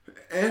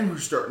And we're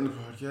starting the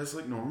podcast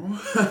like normal.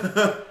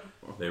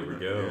 There we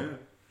go. Yeah.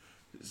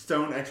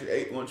 Stone actually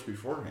ate lunch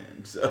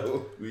beforehand,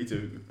 so me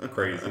too.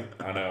 Crazy.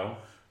 I know.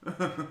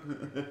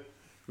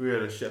 We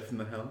had a chef in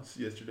the house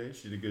yesterday.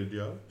 She did a good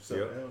job. So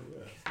Yep. hell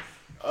yeah.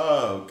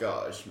 Oh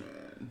gosh,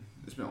 man.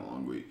 It's been a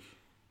long week.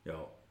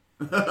 Yo.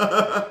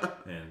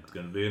 And it's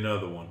going to be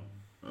another one.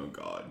 Oh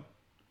god.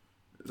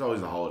 It's always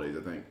the holidays,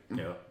 I think.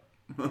 Yeah.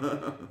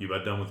 You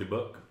about done with your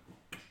book?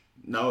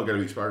 No, I gotta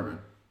beat Spiderman.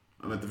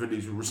 I'm at the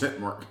 50%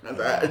 mark at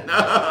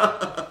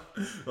that.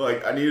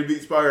 Like, I need to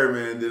beat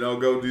Spider-Man, then I'll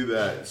go do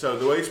that. So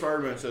the way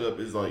Spider-Man's set up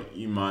is like,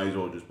 you might as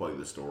well just play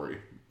the story.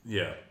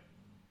 Yeah.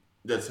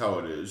 That's how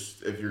it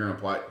is. If you're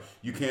gonna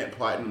you can't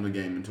platinum the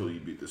game until you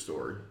beat the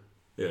story.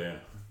 Yeah.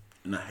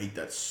 And I hate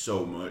that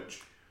so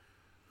much.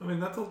 I mean,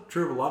 that's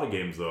true of a lot of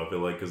games, though, I feel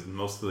like, because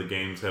most of the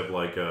games have,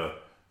 like,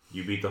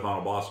 you beat the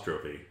final boss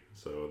trophy,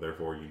 so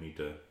therefore you need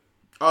to...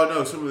 Oh,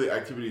 no, some of the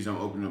activities don't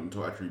open up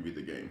until after you beat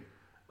the game.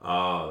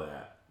 Oh,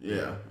 that.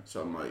 Yeah,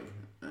 so I'm like,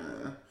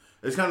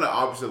 It's kind of the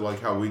opposite of like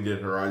how we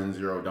did Horizon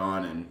Zero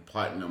Dawn and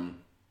platinum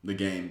the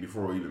game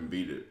before we even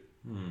beat it.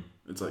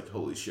 It's like,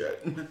 holy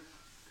shit.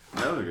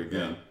 That was a good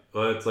game.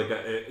 Well, it's like,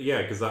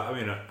 because I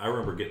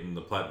remember getting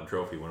the platinum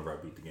trophy whenever I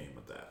beat the game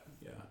with that.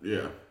 Yeah.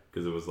 Yeah.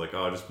 Because it was like,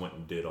 I just went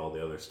and did all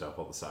the other stuff,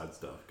 all the side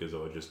stuff, because I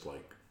was just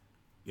like,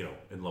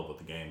 in love with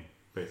the game,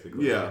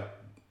 basically. Yeah.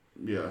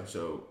 Yeah,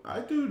 so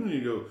I do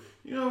need to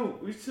go,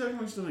 we still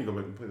need to go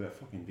back and play that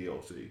fucking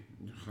DLC.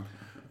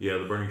 Yeah,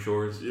 the Burning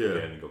Shores? Yeah.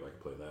 I need to go back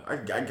and play that.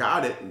 I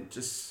got it.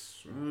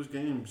 Just one of those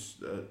games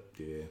that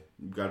you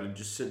got to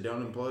just sit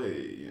down and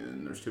play,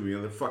 and there's too many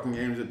other fucking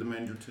games that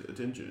demand your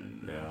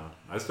attention. Yeah.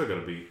 I still got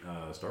to beat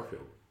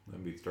Starfield. I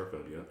haven't beat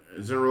Starfield yet.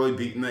 Is there really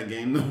beating that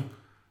game, though?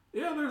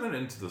 Yeah, there's an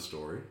end to the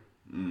story.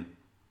 And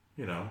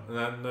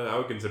I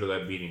would consider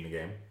that beating the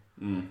game.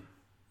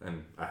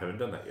 And I haven't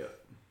done that yet.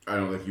 I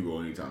don't think you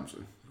will anytime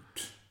soon.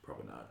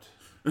 Probably not.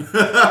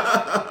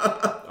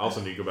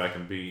 Also need to go back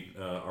and beat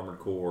Armored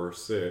Core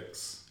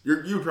 6.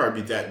 You would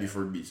probably beat that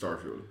before you beat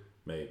Starfield.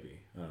 Maybe.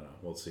 I don't know.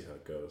 We'll see how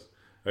it goes.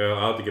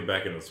 I'll have to get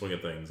back into the swing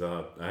of things.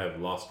 I have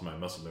lost my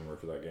muscle memory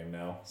for that game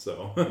now.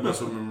 So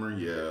Muscle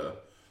memory, yeah.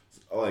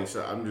 Like I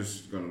said, I'm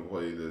just going to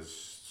play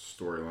this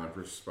storyline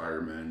for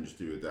Spider-Man and just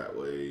do it that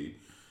way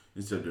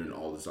instead of doing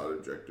all the side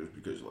objectives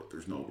because like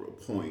there's no real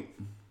point.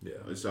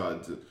 Yeah.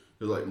 Besides,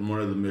 like one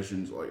of the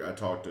missions, like I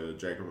talked to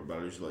Jacob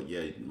about it. He's like,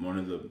 yeah, one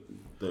of the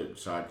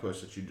side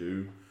quests that you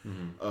do,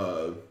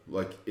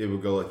 like it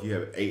would go like you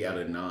have 8 out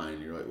of 9.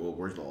 You're like, well,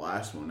 where's the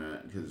last one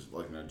at? Because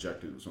like an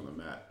objective was on the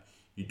map.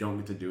 You don't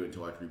get to do it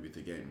until after you beat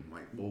the game. I'm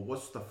like, well,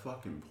 what's the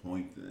fucking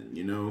point then?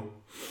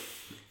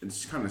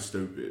 It's kind of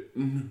stupid.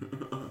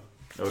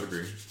 I would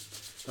agree.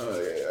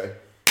 Oh yeah.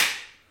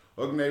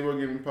 Welcome to AWOI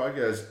Gaming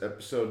Podcast,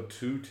 episode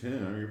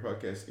 210. I'm your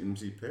podcast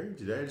MC Perry.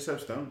 Today I just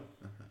have Stone.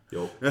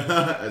 Yo.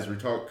 As we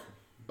talk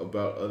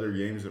about other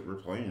games that we're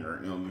playing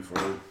right now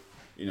before,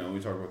 we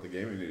talk about the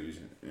gaming news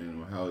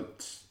and how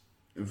it's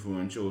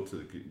influential to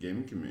the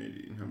gaming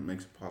community and how it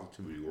makes a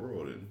positivity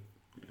world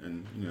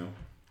and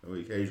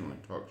we occasionally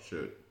talk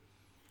shit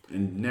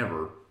and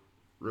never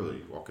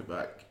really walk it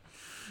back.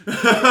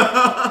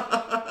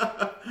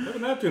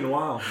 Haven't had to in a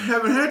while.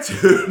 Haven't had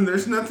to.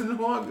 There's nothing to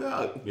walk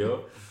out.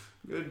 Yep.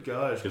 Good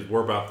gosh. Because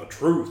we're about the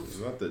truth. It's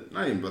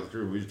not even about the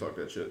truth. We just talk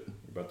that shit.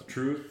 We're about the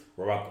truth.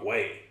 We're about the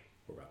way.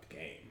 We're about the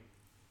game.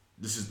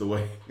 This is the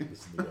way. This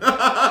is the way.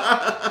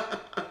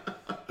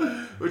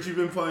 What you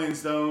been playing,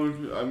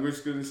 Stone? I'm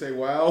just gonna say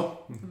wow.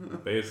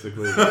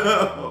 Basically,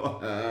 wow.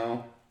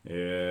 Wow.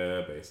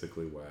 Yeah,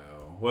 basically,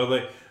 wow. Well,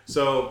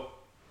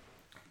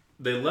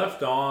 they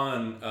left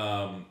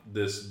on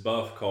this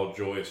buff called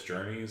Joyous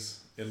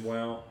Journeys in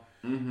WoW.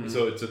 Mm-hmm.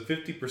 So it's a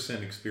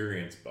 50%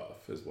 experience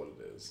buff, is what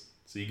it is.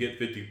 So you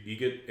get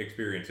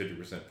experience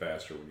 50%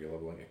 faster when you're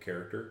leveling a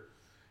character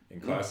in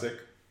Classic.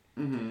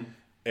 Mm-hmm.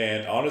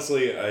 And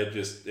honestly,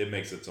 it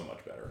makes it so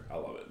much better. I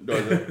love it.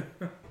 Does it?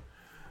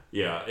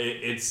 Yeah,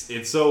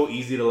 it's so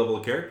easy to level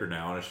a character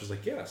now, and it's just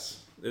like,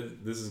 yes,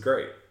 this is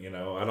great. I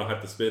don't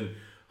have to spend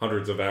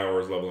hundreds of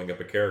hours leveling up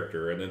a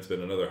character and then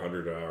spend another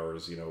 100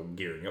 hours,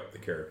 gearing up the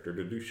character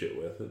to do shit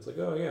with. It's like,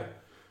 oh yeah,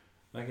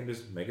 I can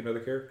just make another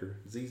character.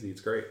 It's easy.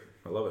 It's great.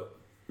 I love it.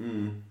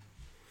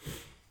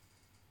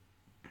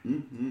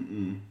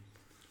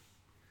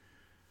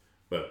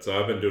 But so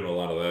I've been doing a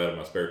lot of that in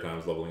my spare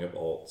times, leveling up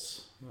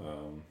alts.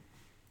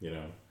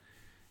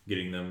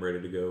 Getting them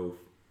ready to go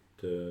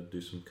to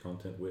do some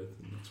content with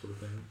and that sort of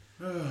thing.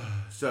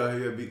 So have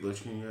you beat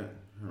Lich King yet,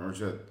 or is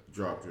that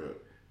dropped yet?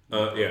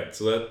 Yeah.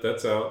 So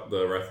that's out.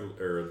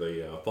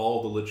 The Fall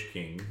of the Lich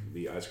King,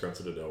 the Icecrown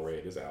Citadel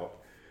raid is out.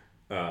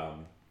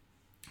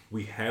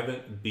 We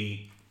haven't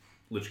beat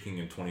Lich King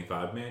in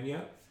 25-man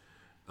yet.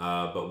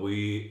 But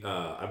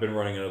I've been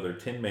running another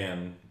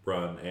 10-man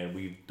run, and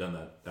we've done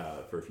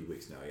that for a few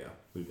weeks now. Yeah,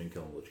 we've been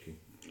killing Lich King.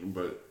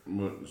 But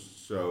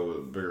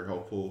so bigger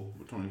health pool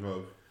with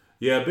 25.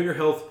 Yeah, bigger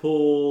health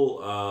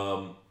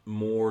pool,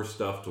 more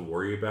stuff to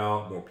worry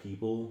about, more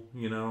people.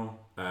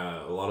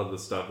 A lot of the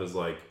stuff is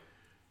like,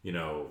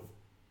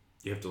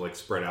 you have to like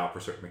spread out for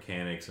certain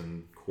mechanics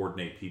and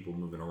coordinate people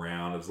moving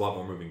around. There's a lot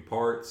more moving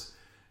parts,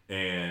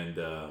 and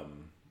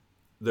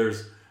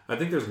I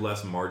think there's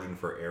less margin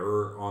for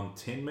error on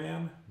Tin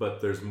Man,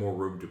 but there's more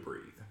room to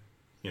breathe,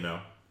 you know.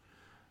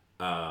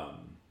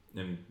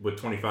 And with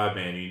 25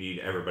 man, you need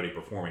everybody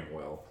performing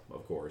well,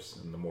 of course,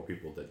 and the more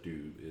people that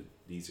do,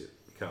 the easier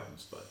it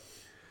becomes. But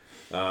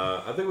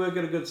I think we'll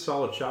get a good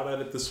solid shot at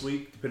it this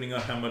week, depending on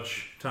how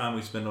much time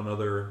we spend on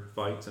other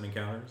fights and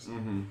encounters.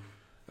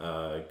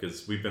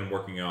 Because we've been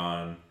working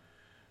on,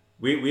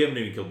 we haven't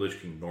even killed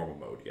Lich King normal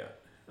mode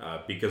yet,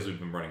 because we've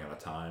been running out of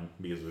time,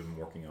 because we've been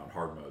working on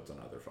hard modes on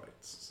other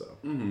fights. So.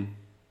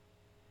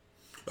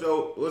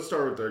 So let's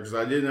start with there, because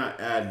I did not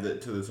add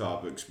that to the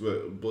topics,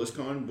 but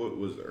BlizzCon, what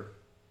was there?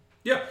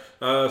 Yeah,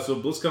 so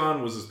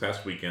BlizzCon was this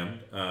past weekend,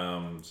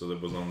 so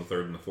that was on the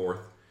 3rd and the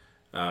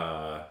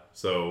 4th.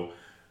 So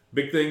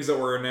big things that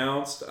were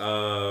announced,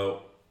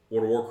 World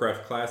of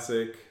Warcraft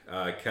Classic,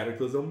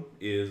 Cataclysm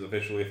is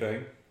officially a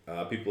thing.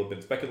 People have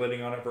been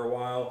speculating on it for a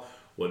while,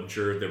 wasn't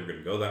sure if they were going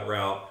to go that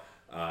route.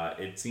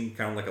 It seemed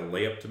kind of like a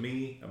layup to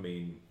me. I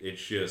mean,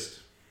 it's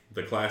just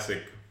the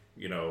classic,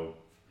 you know,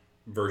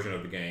 version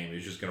of the game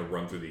is just going to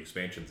run through the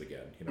expansions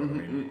again, you know what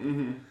I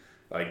mean?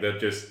 Like, that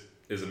just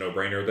is a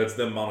no-brainer. That's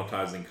them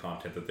monetizing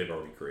content that they've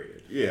already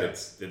created. Yeah.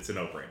 It's a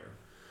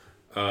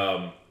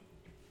no-brainer.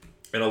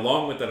 And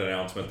along with that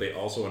announcement, they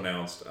also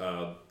announced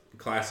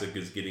Classic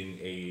is getting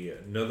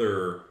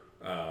another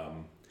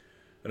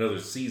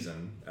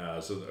season.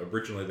 So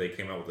originally they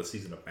came out with a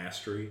season of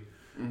Mastery,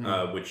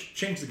 which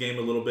changed the game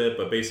a little bit,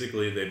 but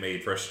basically they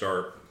made Fresh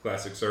Start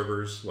Classic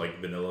servers,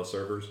 like vanilla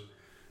servers,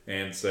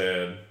 and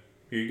said,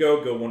 here you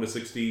go 1 to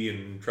 60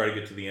 and try to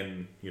get to the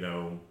end, you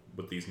know,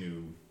 with these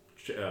new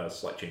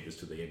slight changes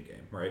to the end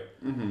game, right?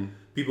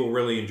 People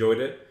really enjoyed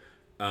it,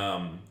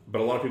 but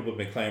a lot of people have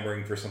been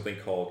clamoring for something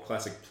called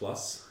Classic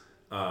Plus,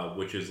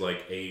 which is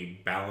like a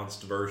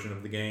balanced version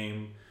of the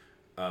game,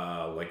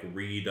 like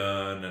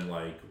redone and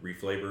like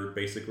reflavored,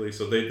 basically.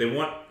 So they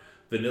want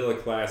vanilla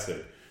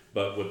Classic,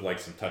 but with like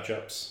some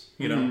touch-ups,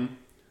 you know,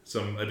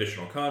 some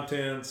additional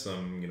content,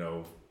 some, you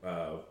know,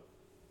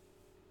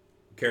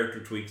 character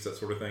tweaks, that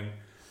sort of thing.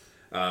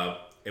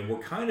 And we're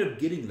kind of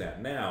getting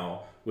that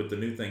now with the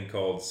new thing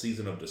called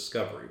Season of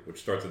Discovery,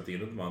 which starts at the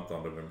end of the month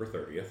on November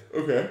 30th.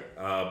 Okay.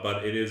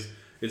 But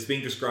it's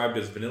being described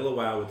as vanilla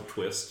WoW with a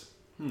twist.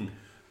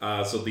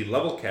 So the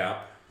level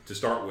cap to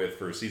start with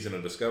for Season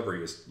of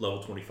Discovery is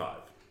level 25.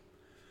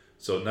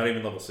 So not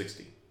even level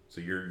 60.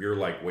 So you're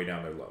like way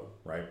down there low,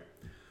 right?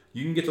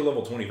 You can get to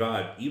level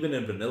 25 even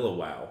in vanilla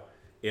WoW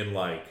in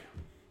like,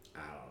 I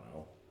don't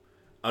know,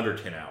 under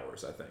 10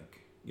 hours, I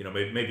think. You know,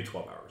 maybe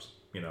 12 hours,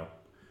 you know,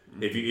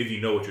 if you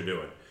know what you're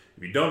doing.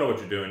 If you don't know what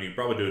you're doing, you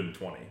probably do it in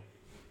 20.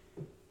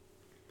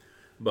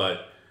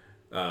 But,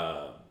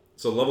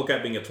 so level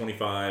cap being at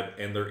 25,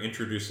 and they're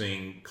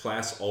introducing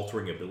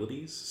class-altering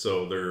abilities.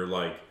 So they're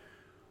like,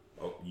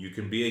 oh, you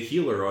can be a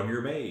healer on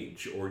your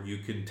mage, or you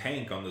can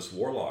tank on this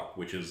warlock,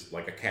 which is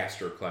like a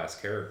caster class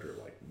character.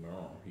 Like,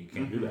 no, you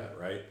can't do that,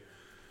 right?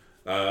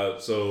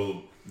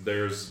 So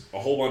there's a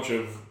whole bunch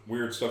of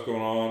weird stuff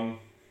going on.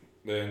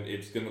 Then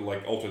it's going to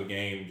like alter the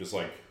game just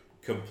like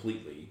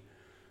completely.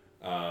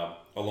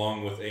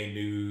 Along with a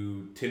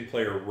new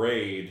 10-player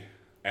raid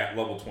at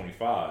level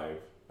 25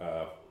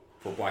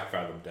 for Black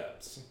Fathom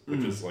Depths,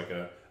 which is like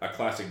a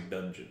classic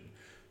dungeon,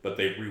 but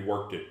they've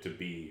reworked it to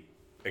be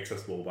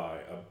accessible by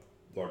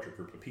a larger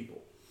group of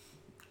people.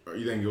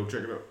 You think you'll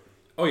check it out?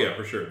 Oh yeah,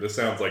 for sure. This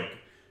sounds like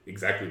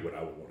exactly what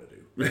I would want to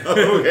do.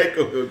 Okay,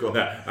 cool.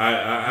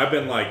 I've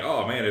been like,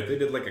 oh man, if they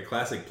did like a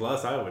Classic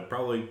Plus, I would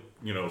probably,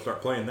 you know,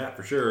 start playing that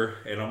for sure.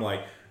 And I'm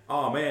like,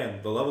 oh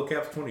man, the level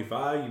cap's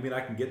 25. You mean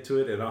I can get to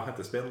it and I'll have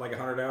to spend like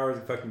 100 hours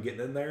if I can get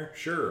in there?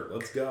 Sure,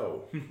 let's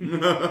go. He's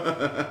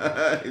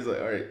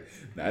like, all right,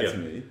 that's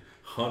me.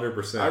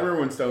 100%. I remember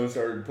when Stone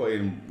started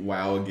playing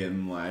WoW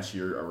again last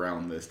year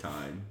around this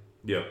time.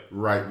 Yep.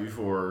 Right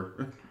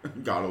before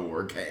God of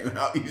War came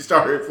out, you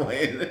started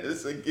playing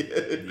this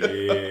again.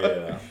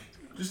 Yeah.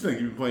 Just think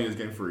you've been playing this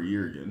game for a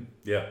year again.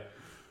 Yeah.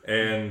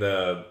 And,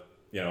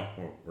 you know,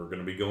 we're going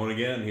to be going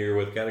again here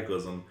with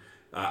Cataclysm.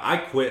 I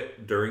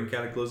quit during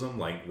Cataclysm,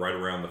 like right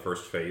around the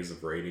first phase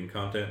of raiding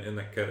content in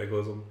that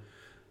Cataclysm.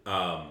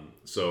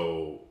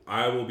 So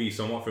I will be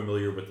somewhat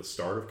familiar with the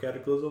start of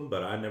Cataclysm,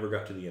 but I never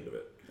got to the end of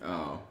it.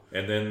 Oh.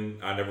 And then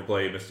I never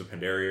played Mist of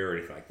Pandaria or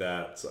anything like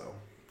that, so...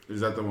 Is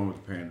that the one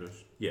with the pandas?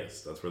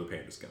 Yes, that's where the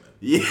pandas come in.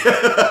 Yeah,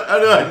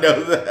 I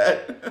know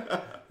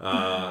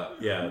that.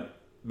 Yeah,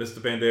 Mist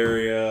of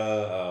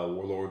Pandaria,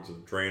 Warlords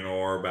of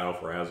Draenor, Battle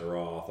for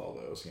Azeroth, all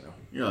those, you know.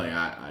 You're like,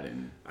 I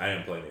didn't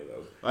play any of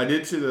those. I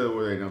did see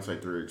where they announced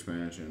like 3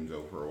 expansions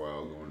over a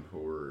while going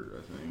forward,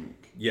 I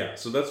think. Yeah,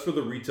 so that's for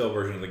the retail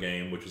version of the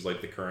game, which is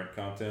like the current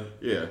content.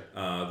 Yeah.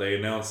 They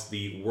announced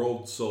the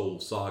World Soul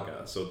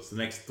Saga, so it's the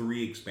next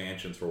 3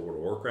 expansions for World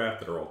of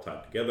Warcraft that are all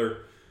tied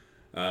together.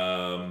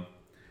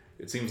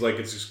 It seems like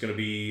it's just going to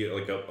be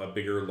like a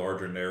bigger,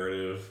 larger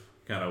narrative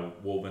kind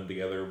of woven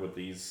together with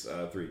these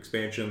 3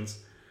 expansions.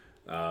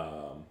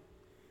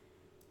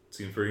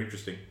 Seems pretty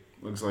interesting.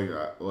 Looks like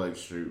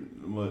shoot.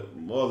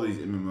 All these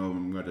MMO,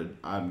 I'm going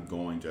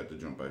to have to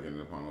jump back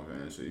into Final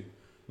Fantasy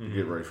to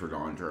get ready for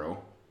Dawn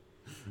Trail.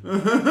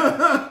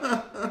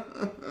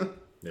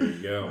 There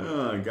you go.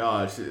 Oh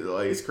gosh,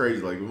 it's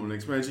crazy. Like when an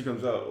expansion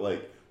comes out,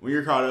 like when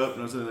you're caught up,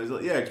 and it's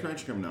like, yeah,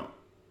 expansion coming out.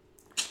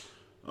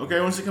 Okay,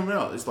 when's it coming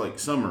out? It's like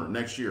summer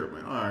next year. I'm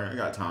like, all right, I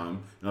got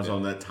time. And also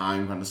that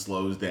time kind of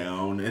slows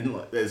down and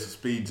like it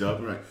speeds up.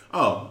 And I'm like,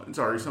 oh, it's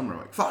already summer. I'm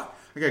like, fuck,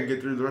 I gotta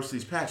get through the rest of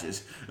these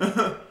patches.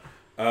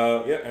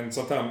 Yeah, and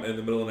sometime in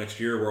the middle of next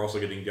year, we're also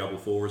getting Diablo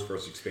 4's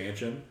first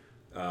expansion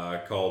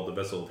called The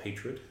Vessel of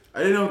Hatred.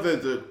 I didn't know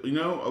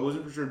that I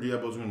wasn't for sure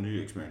Diablo's going to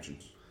do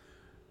expansions.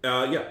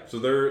 Yeah, so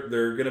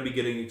they're going to be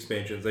getting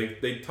expansions.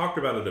 They talked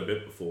about it a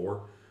bit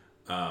before.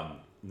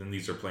 Then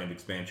these are planned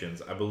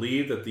expansions. I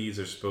believe that these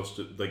are supposed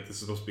to this is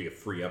supposed to be a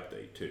free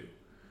update too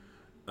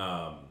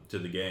to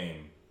the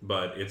game,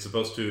 but it's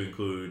supposed to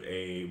include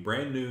a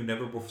brand new,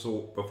 never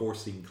before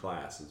seen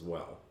class as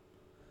well.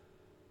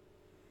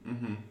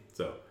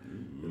 So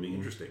it'll be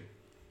interesting.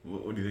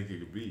 What do you think it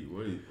could be?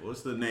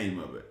 What's the name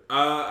of it?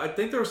 I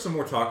think there was some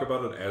more talk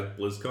about it at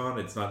BlizzCon.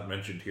 It's not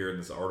mentioned here in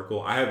this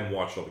article. I haven't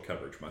watched all the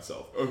coverage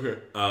myself. Okay.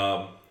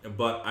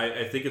 But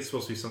I think it's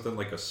supposed to be something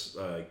like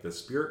like the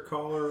Spirit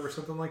Caller or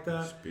something like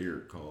that.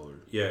 Spirit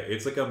Caller. Yeah,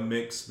 it's like a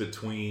mix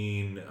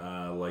between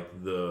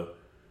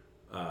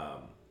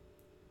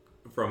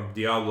from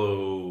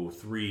Diablo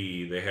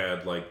 3, they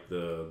had like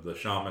the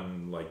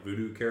shaman like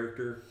voodoo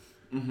character.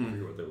 I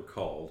forget what they were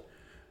called.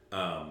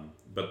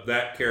 But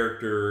that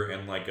character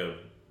and like a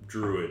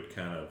druid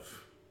kind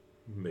of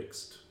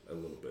mixed a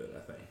little bit, I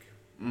think.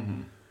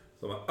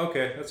 So I'm like,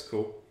 okay, that's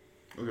cool.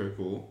 Okay,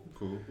 cool.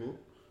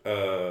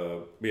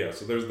 Yeah,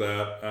 so there's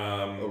that.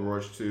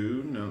 Overwatch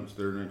 2 announced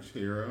their next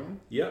hero.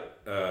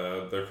 Yep,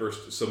 their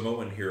first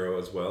Samoan hero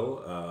as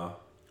well,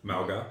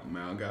 Malga.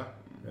 Malga?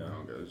 Yeah.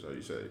 Malga is how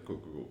you say it.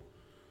 Cool.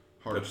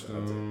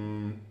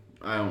 Hearthstone.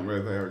 I don't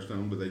really play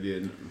Hearthstone, but they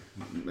did.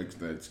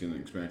 That's getting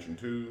an expansion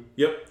too.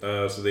 Yep.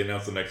 So they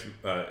announced the next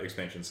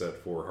expansion set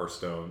for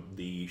Hearthstone,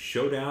 the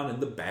Showdown in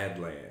the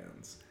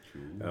Badlands,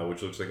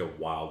 which looks like a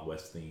Wild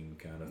West theme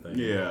kind of thing.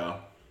 Yeah.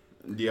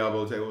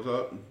 Diablo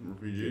tabletop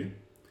RPG.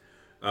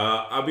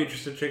 I'll be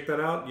interested to check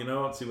that out,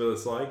 and see what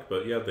it's like.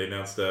 But yeah, they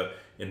announced that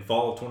in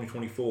fall of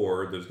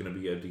 2024, there's going to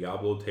be a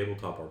Diablo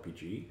tabletop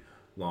RPG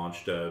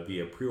launched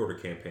via pre-order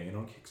campaign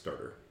on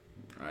Kickstarter.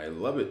 I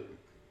love it.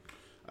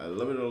 I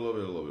love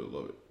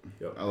it.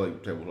 Yep. I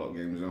like tabletop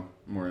games now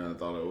more than I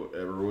thought I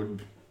ever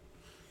would.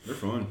 They're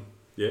fun.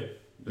 Yeah.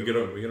 We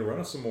gonna run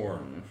us some more.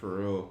 For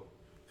real.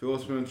 Phil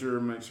Spencer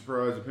makes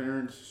surprise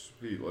appearance.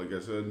 Like I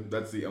said,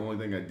 that's the only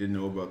thing I did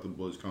know about the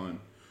BlizzCon.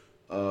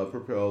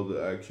 Propelled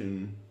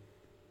action.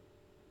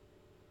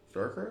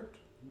 Starcraft?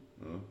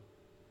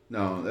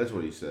 No, that's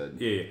what he said.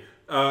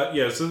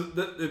 Yeah. So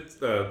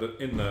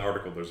in the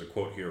article, there's a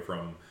quote here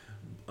from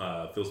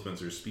Phil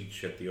Spencer's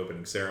speech at the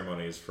opening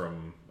ceremonies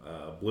from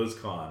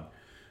BlizzCon,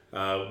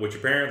 which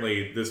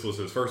apparently this was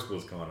his first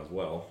BlizzCon as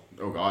well.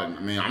 Oh God!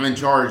 I mean, I'm in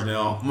charge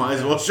now. Might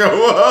as well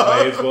show up.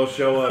 Might as well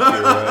show up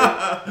here,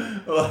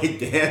 right? Like,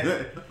 damn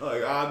it!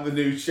 Like, I'm the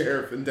new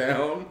sheriff in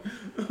town.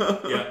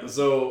 Yeah.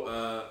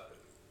 So,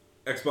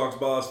 Xbox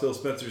boss Phil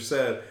Spencer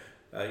said,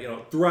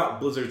 throughout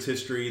Blizzard's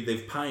history,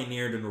 they've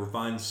pioneered and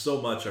refined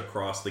so much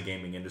across the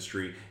gaming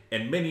industry,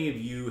 and many of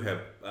you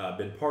have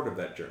been part of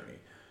that journey.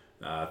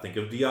 Think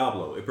of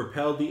Diablo. It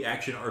propelled the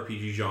action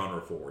RPG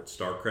genre forward.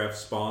 Starcraft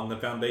spawned the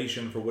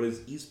foundation for what is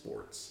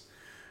esports.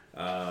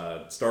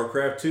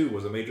 Starcraft 2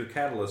 was a major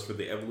catalyst for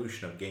the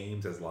evolution of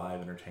games as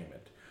live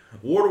entertainment.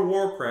 World of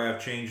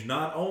Warcraft changed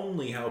not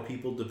only how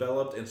people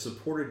developed and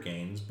supported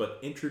games, but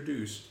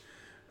introduced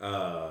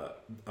a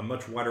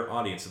much wider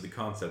audience to the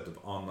concept of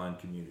online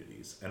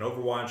communities. And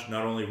Overwatch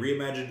not only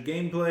reimagined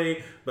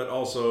gameplay, but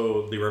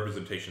also the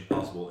representation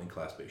possible in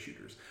class-based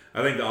shooters.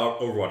 I think the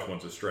Overwatch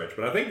one's a stretch,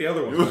 but I think the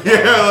other one's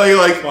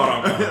spot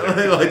on.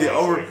 Like the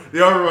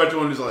Overwatch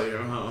one is like,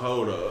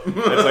 hold up.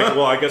 It's like,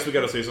 well, I guess we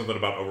got to say something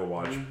about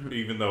Overwatch,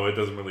 even though it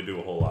doesn't really do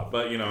a whole lot.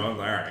 But I'm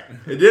like, all right.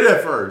 It did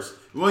at first.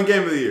 One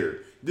game of the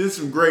year. Did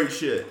some great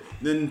shit.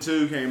 Then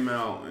 2 came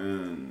out,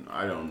 and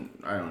I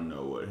don't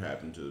know what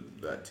happened to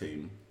that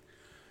team.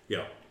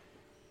 Yeah,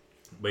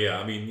 but yeah,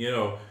 I mean,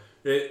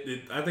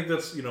 I think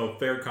that's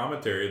fair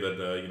commentary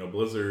that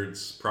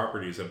Blizzard's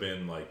properties have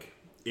been like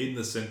in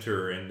the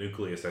center and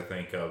nucleus, I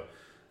think, of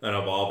an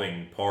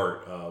evolving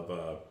part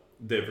of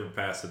different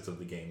facets of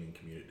the gaming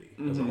community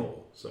as a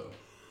whole. So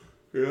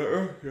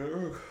yeah,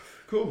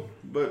 cool.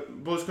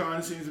 But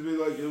BlizzCon seems to be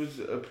like it was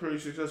a pretty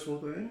successful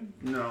thing.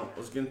 Now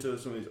let's get into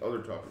some of these other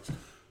topics.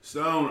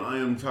 Stone, I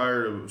am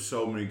tired of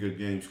so many good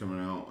games coming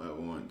out at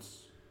once.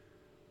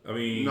 I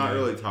mean, not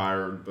really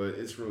tired, but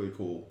it's really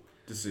cool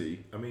to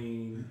see. I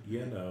mean,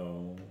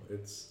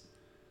 it's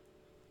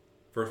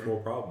first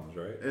world problems,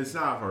 right? It's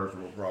not first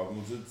world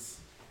problems. It's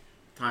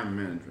time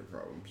management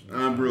problems. And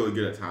I'm really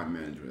good at time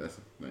management. That's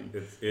the thing.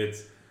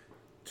 It's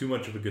too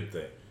much of a good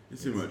thing.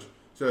 It's too much.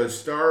 So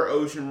Star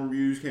Ocean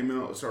reviews came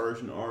out. Star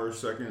Ocean R's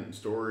second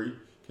story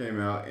came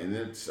out, and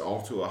it's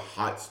off to a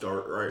hot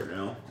start right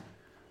now.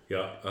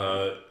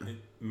 Yeah.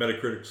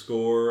 Metacritic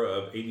score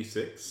of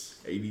 86.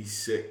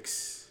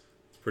 86.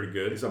 It's pretty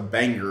good. It's a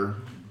banger.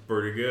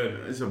 Pretty good.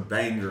 It's a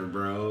banger,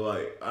 bro.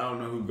 Like, I don't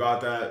know who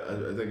got that.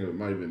 I think it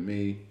might have been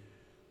me.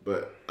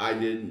 But I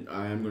didn't.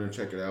 I am going to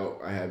check it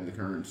out. I have the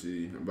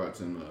currency. I bought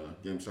some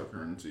GameStop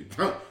currency.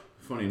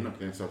 Funny enough,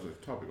 GameStop's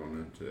a topic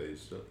on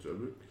today's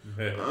subject.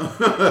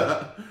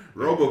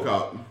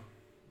 Robocop.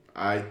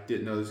 I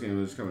didn't know this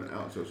game was coming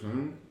out so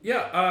soon.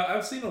 Yeah,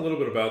 I've seen a little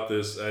bit about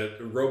this.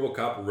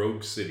 Robocop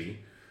Rogue City.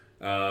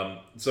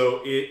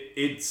 So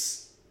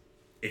it's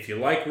if you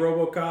like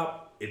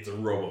Robocop, it's a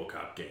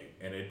Robocop game,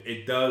 and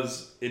it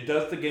does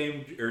the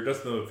game or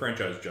does the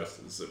franchise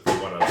justice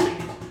from what I've seen.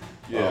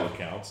 Yeah, all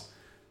accounts.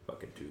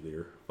 Fucking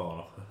 2-liter falling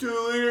off.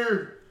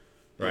 2-liter.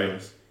 Right.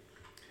 Yes.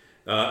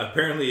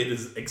 Apparently, it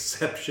is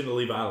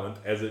exceptionally violent,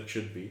 as it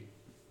should be.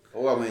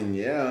 Well, I mean,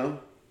 yeah.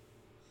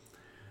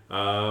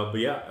 But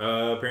yeah,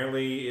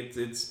 apparently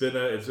it's been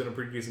a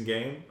pretty decent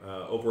game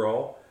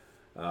overall.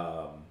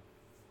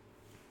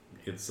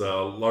 It's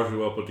largely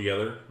well put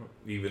together,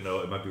 even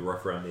though it might be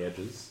rough around the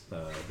edges.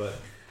 But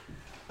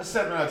a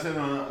 7 out of 10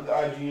 on the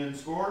IGN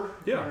score.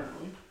 Yeah,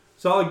 apparently.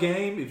 Solid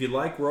game. If you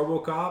like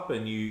RoboCop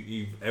and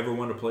you ever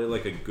want to play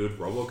like a good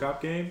RoboCop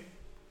game,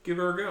 give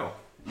her a go.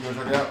 You want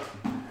to check it out?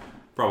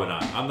 Probably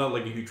not. I'm not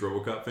like a huge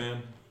RoboCop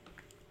fan.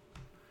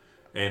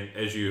 And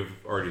as you've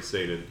already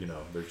stated,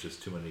 there's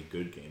just too many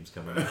good games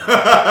coming out.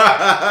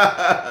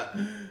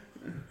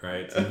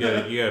 Right? So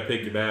you gotta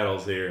pick your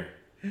battles here.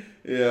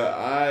 Yeah,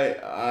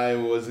 I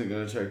wasn't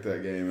gonna check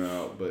that game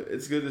out, but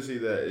it's good to see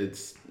that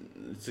it's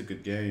a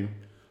good game.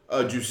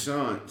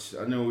 Jusant,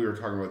 I know we were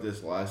talking about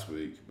this last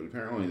week, but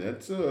apparently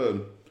that's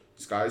a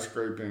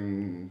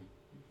skyscraping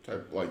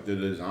type, like the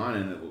design,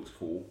 and it looks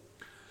cool.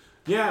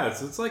 Yeah,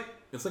 it's like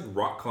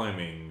rock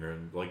climbing or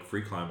like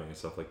free climbing and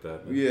stuff like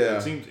that.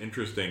 It seems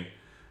interesting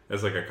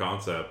as like a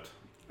concept.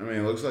 I mean,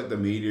 it looks like the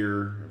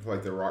meteor,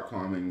 like the rock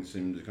climbing,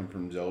 seems to come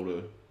from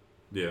Zelda.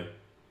 Yeah.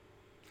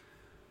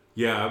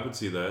 Yeah, I would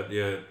see that.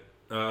 Yeah.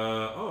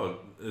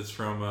 It's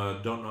from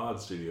Don't Nod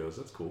Studios.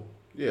 That's cool.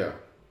 Yeah.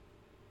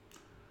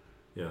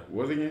 Yeah.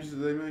 What other games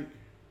did they make?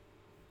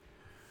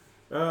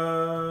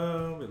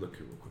 Let me look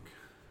here real quick.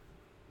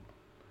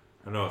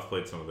 I know I've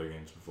played some of their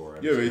games before.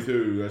 Yeah, me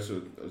too. That's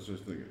what I was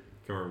just thinking.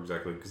 Can't remember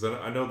exactly because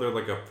I know they're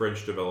like a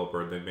French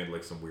developer. They made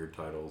like some weird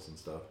titles and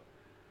stuff.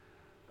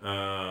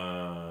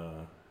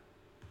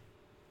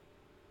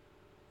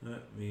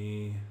 Let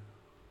me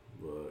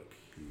look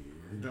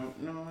here.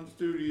 Don't know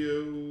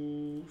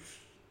studios.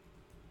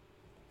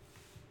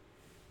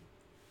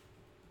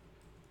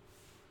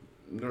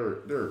 I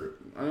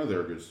know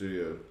they're a good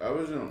studio. I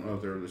don't know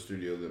if they're the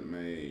studio that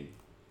made.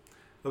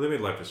 Well, they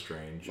made Life is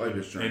Strange. Life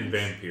is Strange and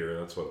Vampire.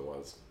 That's what it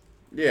was.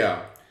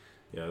 Yeah.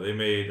 Yeah, they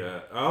made.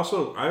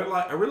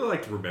 I really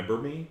liked Remember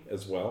Me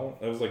as well.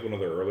 That was like one of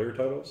their earlier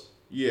titles.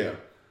 Yeah.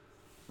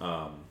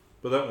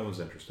 But that one was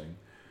interesting.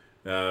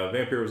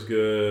 Vampire was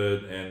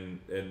good, and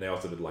they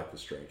also did Life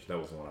is Strange. That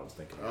was the one I was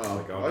thinking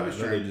of. Life is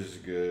Strange is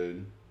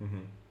good.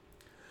 Mm-hmm.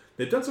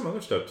 They've done some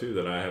other stuff too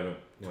that I haven't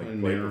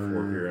played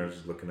before here. I was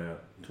just looking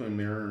at Twin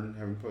Mirror.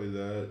 Haven't played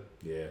that.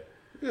 Yeah.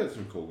 We got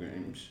some cool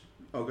games.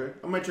 Okay,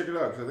 I might check it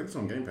out because I think it's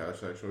on Game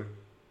Pass actually.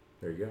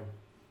 There you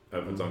go.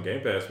 If it's on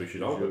Game Pass, we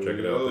should all go check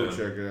it out. Then.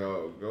 Check it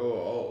out.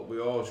 We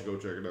all should go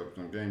check it out. It's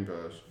on Game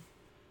Pass.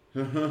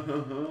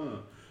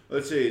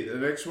 Let's see. The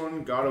next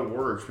one, God of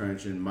War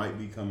expansion, might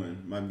be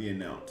coming. Might be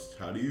announced.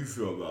 How do you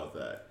feel about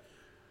that?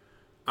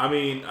 I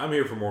mean, I'm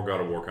here for more God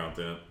of War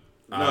content.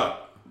 No,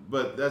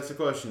 but that's the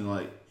question.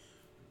 Like,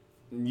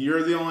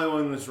 you're the only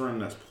one in this room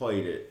that's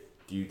played it.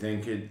 Do you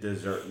think it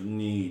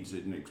needs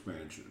an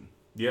expansion?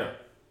 Yeah.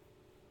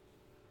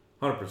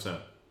 100%.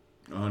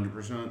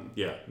 100%?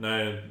 Yeah.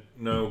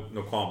 No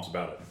qualms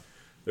about it.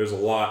 There's a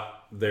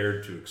lot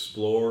there to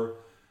explore.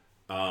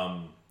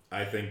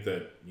 I think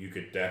that you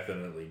could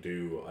definitely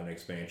do an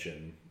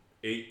expansion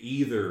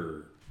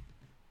either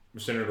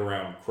centered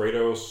around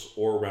Kratos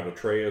or around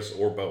Atreus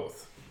or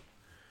both.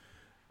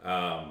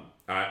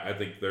 I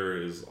think there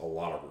is a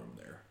lot of room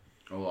there.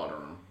 A lot of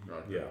room.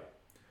 Gotcha.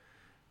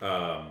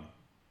 Yeah.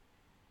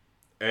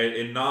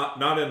 And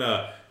not in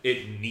a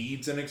it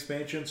needs an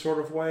expansion sort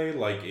of way.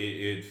 Like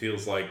it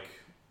feels like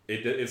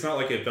it's not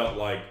like it felt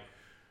like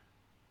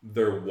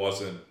there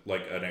wasn't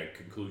like a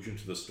conclusion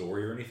to the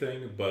story or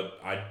anything, but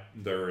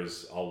there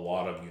is a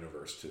lot of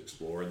universe to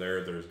explore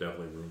there. There's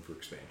definitely room for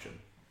expansion.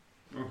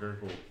 Okay,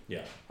 cool.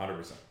 Yeah,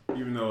 100%.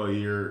 Even though a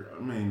year,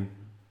 I mean,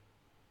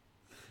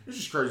 it's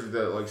just crazy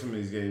that like some of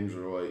these games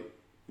are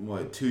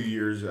like 2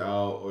 years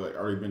out or like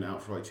already been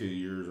out for like 2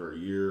 years or a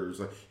year. It's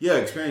like, yeah,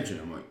 expansion.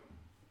 I'm like,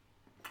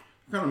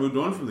 kind of moved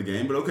on from the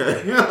game, but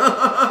okay.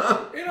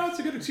 It's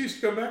a good excuse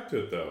to go back to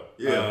it though.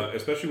 Yeah.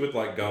 Especially with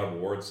like God of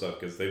War and stuff,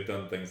 because they've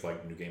done things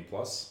like New Game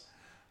Plus,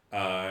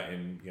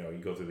 and you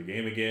go through the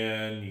game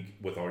again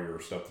with all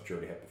your stuff that you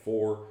already had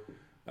before,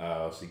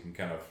 so you can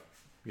kind of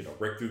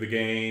break through the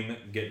game,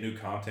 get new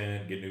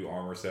content, get new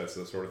armor sets,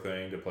 that sort of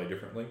thing to play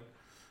differently.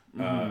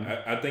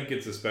 Mm-hmm. I think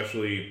it's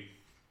especially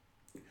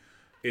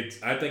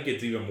I think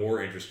it's even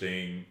more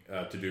interesting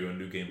to do a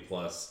new game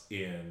plus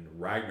in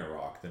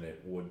Ragnarok than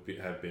it would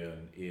have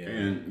been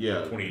in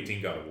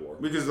 2018 God of War.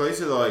 Because they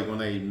said like when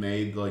they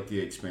made like the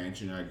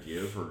expansion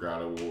idea for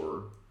God of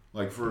War,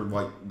 like for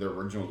like the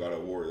original God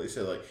of War, they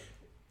said like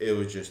it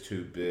was just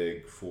too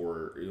big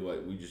for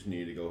like we just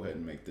needed to go ahead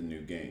and make the new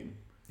game.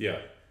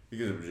 Yeah,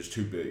 because it was just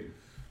too big.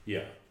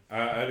 Yeah,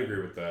 I'd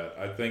agree with that.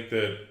 I think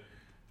that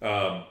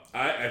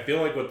I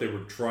feel like what they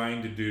were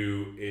trying to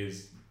do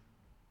is.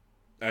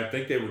 I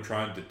think they were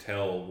trying to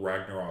tell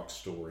Ragnarok's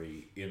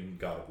story in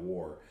God of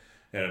War,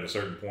 and at a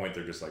certain point,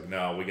 they're just like,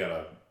 "No, we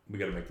gotta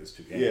make this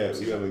 2 games." Yeah,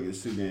 we gotta make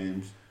this 2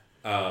 games.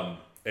 And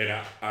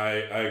I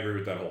agree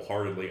with that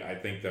wholeheartedly. I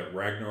think that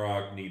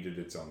Ragnarok needed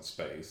its own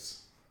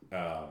space,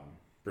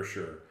 for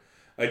sure.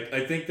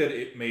 I think that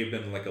it may have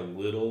been like a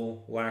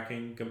little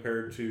lacking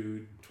compared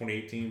to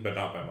 2018, but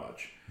not by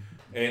much,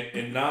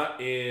 and not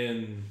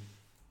in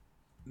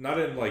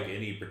like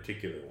any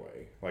particular way.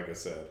 Like I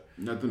said,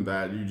 nothing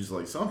bad. You just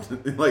like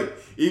something like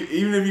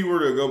even if you were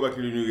to go back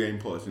to the new game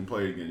plus and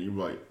play it again, you're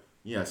like,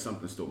 yeah,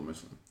 something's still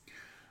missing.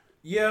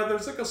 Yeah,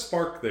 there's like a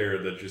spark there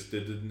that just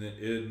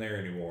isn't there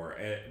anymore.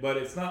 But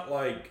it's not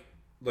like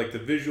the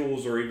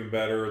visuals are even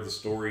better, the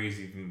story's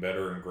even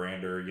better and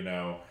grander. You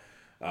know,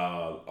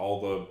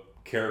 all the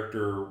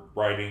character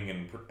writing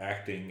and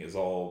acting is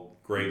all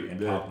great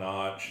and top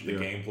notch. The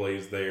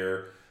gameplay's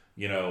there.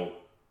 You know,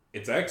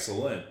 it's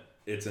excellent.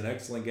 It's an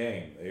excellent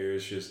game.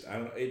 There's just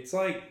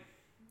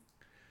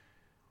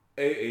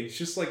it's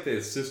just like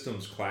the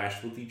systems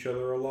clash with each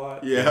other a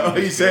lot. Yeah,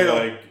 you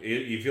say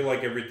you feel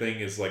like everything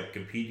is like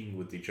competing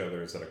with each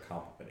other instead of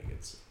complimenting.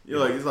 It's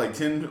like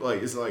 10.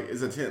 Like it's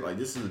a 10. Like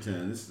this is a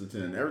 10. This is a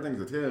 10. Everything's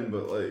a 10,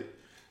 but like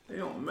they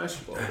don't mesh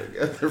well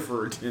together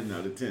for a 10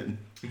 out of 10.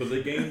 But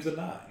the game's a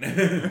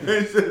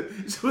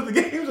 9. So the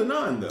game's a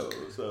 9 though.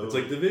 So it's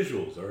like the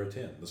visuals are a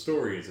 10. The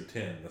story is a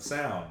 10. The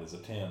sound is a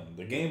 10.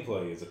 The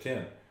gameplay is a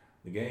 10.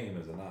 The game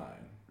is a 9.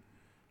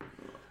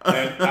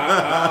 And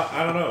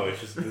I don't know. It's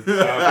just how I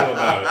feel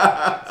about it.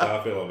 That's how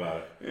I feel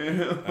about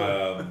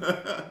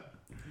it.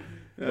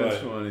 That's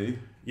funny.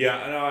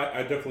 Yeah, no,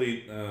 I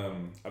definitely.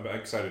 I'm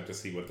excited to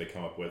see what they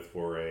come up with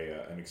for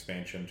an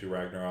expansion to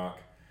Ragnarok.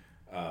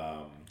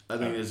 I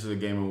think this is a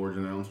Game Awards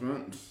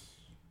announcement.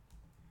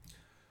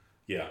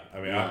 Yeah,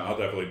 I mean, I'll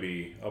definitely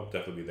be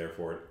there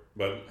for it.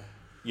 But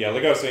yeah,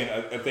 like I was saying,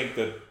 I think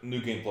that New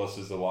Game Plus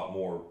is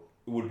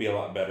would be a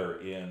lot better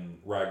in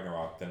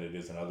Ragnarok than it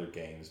is in other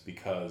games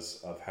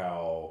because of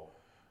how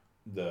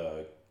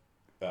the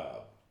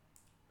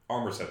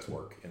armor sets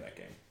work in that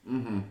game.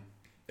 Mm-hmm.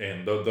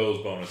 And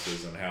those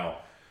bonuses and how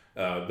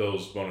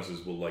those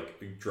bonuses will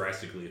like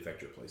drastically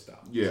affect your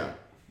playstyle. Yeah.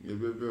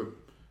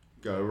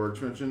 Got a word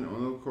expansion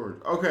on the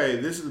course.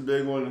 Okay, this is a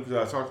big one because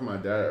I talked to my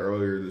dad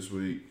earlier this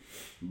week,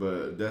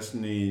 but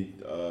Destiny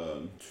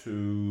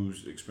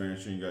 2's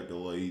expansion got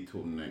delayed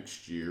till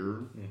next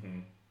year. Mm-hmm.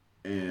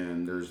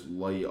 And there's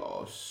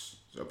layoffs.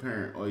 So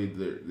apparently,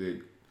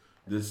 the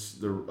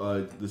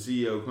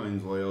CEO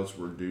claims layoffs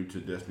were due to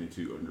Destiny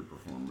 2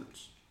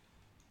 underperformance.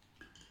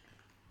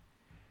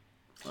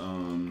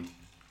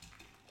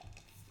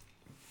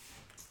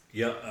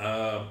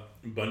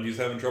 Bungie's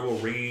having trouble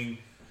wringing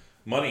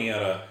money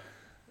out of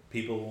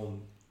people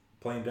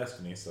playing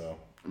Destiny. So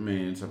I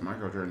mean, it's a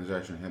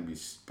microtransaction heavy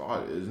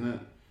spot, isn't it?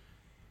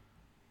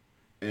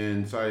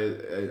 And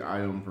cited an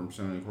item from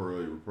Sony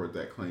quarterly report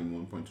that claimed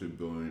 $1.2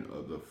 billion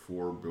of the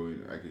 $4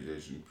 billion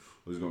accusation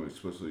was going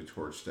explicitly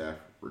towards staff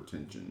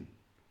retention.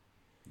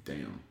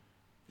 Damn.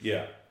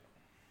 Yeah.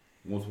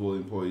 Multiple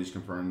employees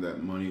confirmed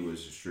that money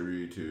was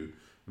distributed to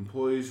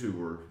employees who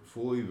were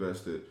fully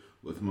vested,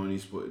 with money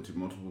split into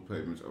multiple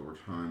payments over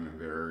time and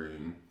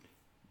varying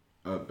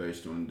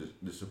based on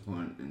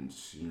discipline and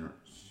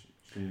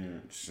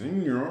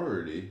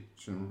seniority.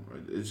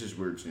 It's just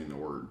weird saying the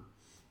word.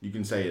 You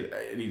can say it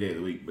any day of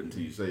the week, but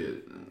until you say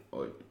it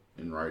like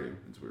in writing,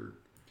 it's weird.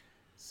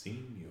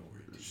 Seniority.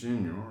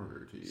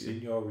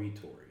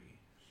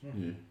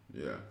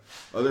 Yeah.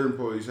 Other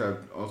employees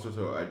have also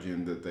told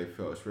IGN that they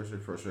felt especially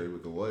frustrated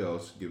with the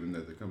layoffs, given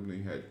that the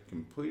company had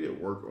completed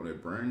work on a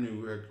brand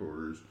new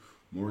headquarters,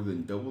 more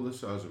than double the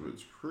size of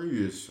its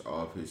previous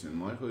office,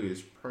 and likely a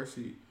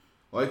pricey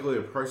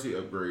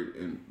upgrade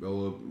in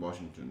Bella,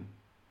 Washington.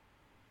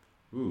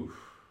 Oof.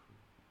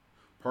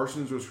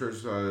 Parsons was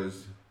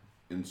criticized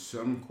in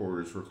some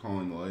quarters for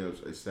calling the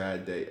layoffs a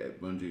sad day at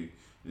Bungie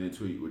in a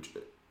tweet, which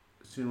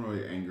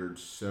similarly angered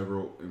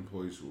several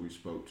employees we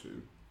spoke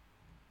to.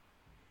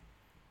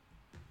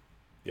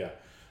 Yeah.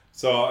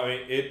 So, I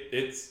mean,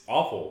 it's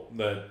awful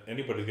that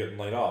anybody's getting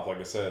laid off, like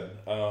I said.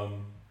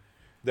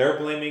 They're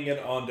blaming it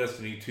on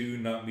Destiny 2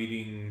 not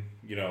meeting,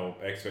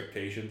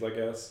 expectations, I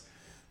guess.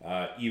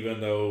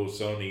 Even though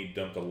Sony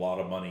dumped a lot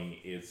of money,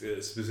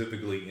 it's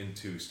specifically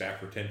into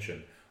staff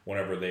retention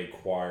whenever they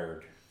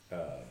acquired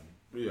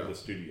the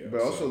studio.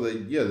 But also, they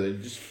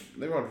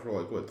bought it for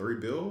like what,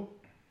 $3 billion?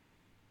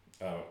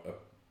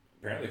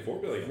 Apparently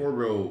 $4 billion. $4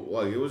 billion,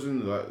 like it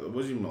wasn't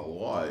even a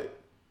lot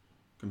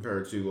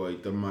compared to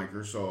like the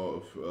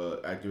Microsoft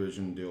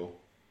Activision deal.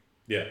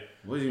 Yeah.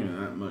 It wasn't even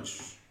that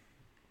much.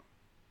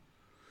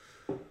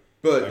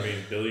 But I mean,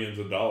 billions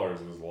of dollars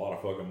is a lot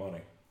of fucking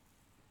money.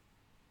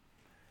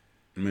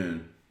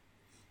 Man.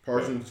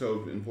 Parsons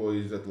told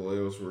employees that the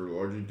layoffs were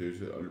largely due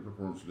to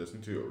underperformance of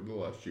Destiny 2 over the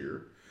last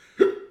year.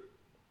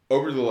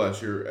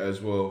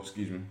 As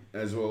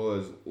well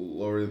as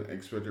lower than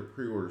expected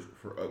pre-orders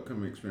for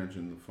upcoming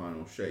expansion, the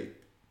final shape.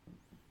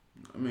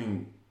 I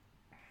mean,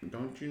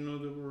 don't you know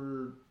that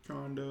we're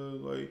kind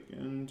of like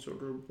in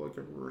sort of like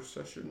a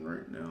recession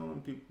right now,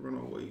 and people are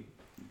gonna wait.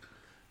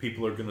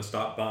 People are gonna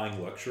stop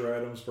buying luxury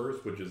items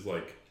first, which is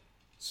like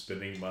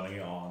spending money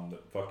on the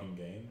fucking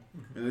game.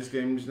 And this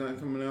game is not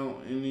coming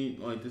out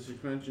this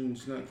expansion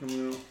is not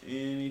coming out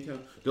anytime.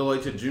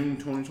 Delayed to June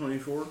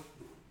 2024.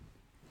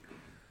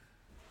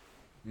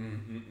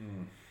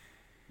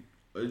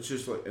 It's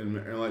just like,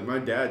 and like my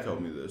dad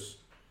told me this.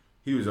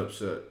 He was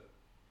upset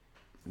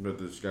that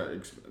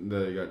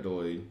that it got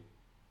delayed.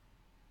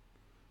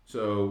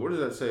 So what does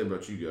that say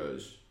about you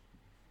guys?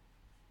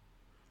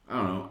 I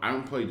don't know. I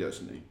don't play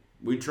Destiny.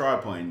 We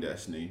tried playing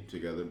Destiny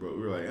together, but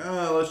we were like,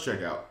 let's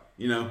check out.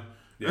 You know,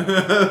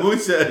 yeah. we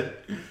said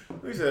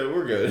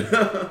we're good.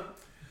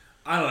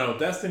 I don't know.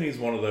 Destiny's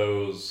one of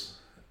those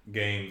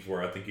games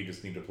where I think you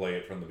just need to play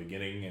it from the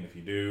beginning, and if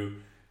you do,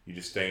 you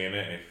just stay in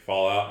it, and if you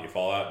fall out,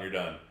 and you're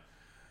done.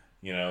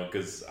 You know,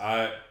 because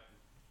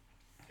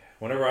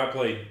whenever I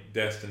played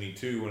Destiny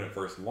 2 when it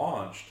first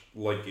launched,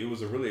 like, it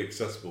was a really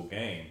accessible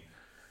game.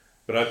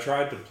 But I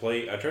tried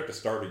to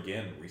start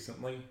again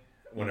recently,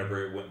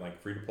 whenever it went,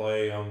 like, free to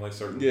play on, like,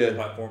 certain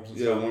platforms and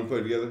stuff. Yeah, when we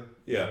played together.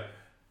 Yeah.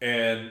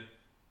 And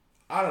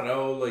I don't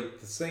know, like,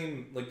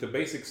 the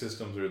basic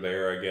systems are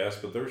there, I guess,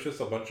 but there was just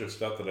a bunch of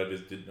stuff that I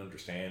just didn't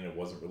understand. It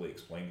wasn't really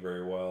explained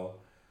very well.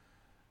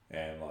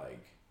 And,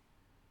 like,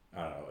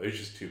 I don't know, it's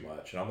just too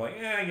much. And I'm like,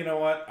 you know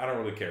what? I don't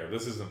really care.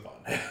 This isn't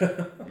fun.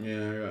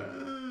 Yeah,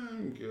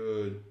 I'm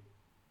good.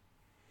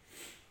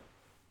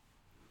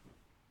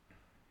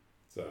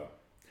 So,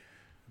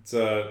 it's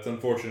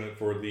unfortunate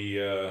for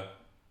the,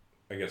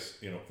 I guess,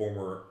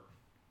 former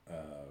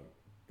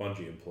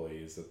Bungie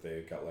employees that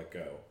they got let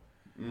go.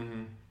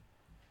 Mm-hmm.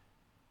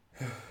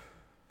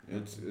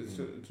 It's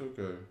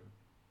okay.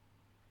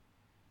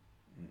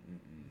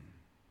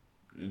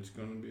 It's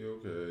gonna be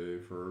okay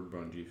for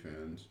Bungie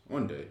fans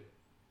one day.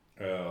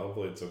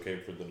 Hopefully it's okay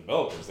for the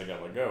developers that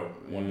got let go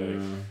one day.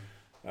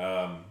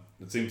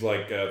 It seems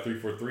like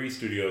 343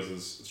 Studios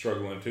is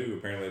struggling too.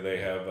 Apparently they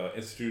have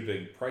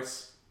instituted a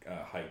price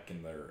hike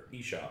in their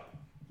eShop.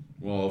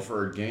 Well,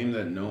 for a game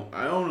that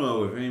I don't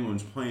know if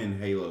anyone's playing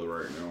Halo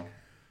right now.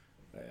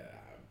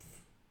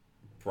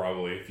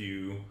 Probably a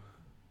few.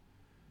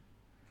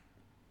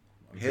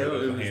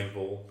 Halo a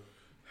handful.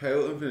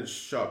 Halo Infinite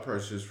shop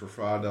prices for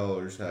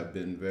 $5 have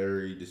been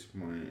very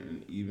disappointing,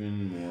 and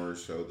even more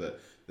so that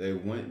they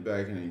went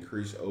back and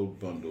increased old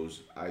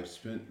bundles. I've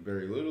spent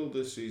very little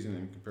this season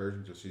in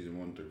comparison to season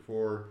 1 through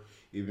 4.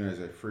 Even as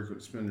a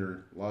frequent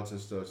spender, lots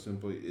of stuff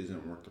simply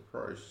isn't worth the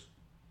price.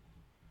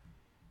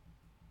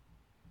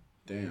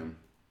 Damn.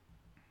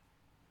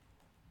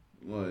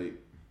 Like,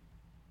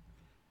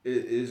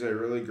 it is a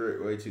really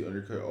great way to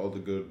undercut all the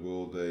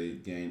goodwill they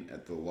gain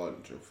at the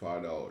launch of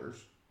 $5.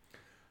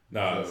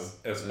 No, it's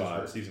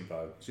S5, Season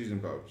 5. Season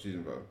 5.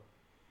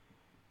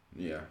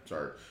 Yeah,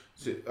 sorry.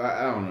 See,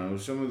 I don't know.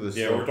 Some of the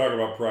stuff, we're talking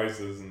about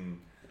prices, and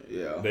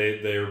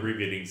they're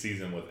abbreviating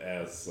season with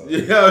S. So.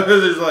 Yeah,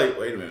 because it's like,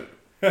 wait a minute.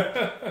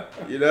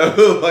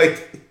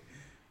 Like,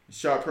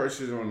 shop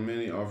prices on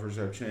many offers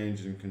have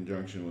changed in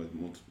conjunction with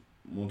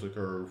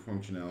multi-core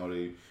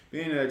functionality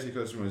being added to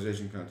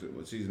customization content.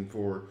 With Season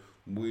 4,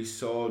 we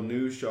saw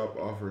new shop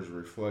offers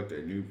reflect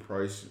a new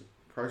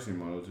pricing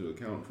model to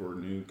account for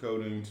new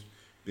codings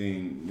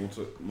being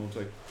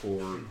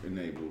multi-core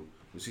enabled.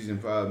 With Season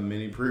 5,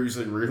 many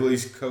previously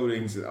released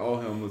codings and all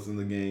helmets in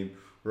the game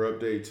were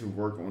updated to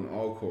work on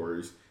all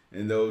cores,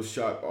 and those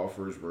shop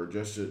offers were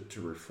adjusted to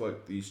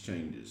reflect these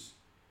changes.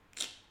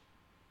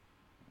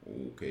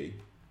 Okay.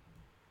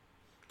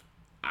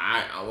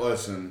 I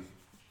listen.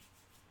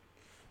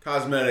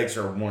 Cosmetics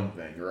are one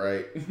thing,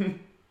 right?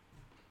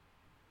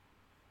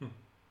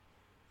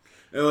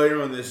 And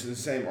later on in the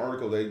same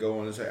article, they go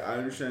on and say, I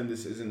understand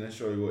this isn't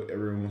necessarily what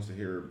everyone wants to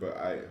hear, but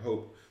I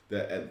hope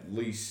that at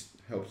least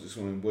helps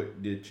explain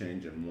what did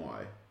change and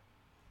why.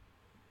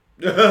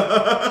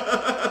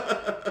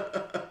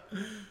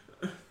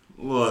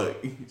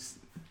 Look. It's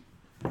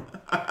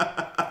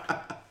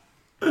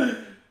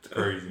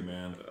crazy,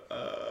 man.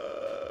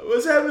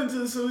 What's happening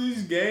to some of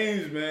these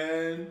games,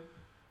 man?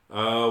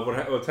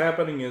 What's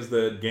happening is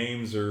that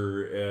games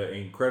are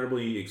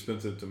incredibly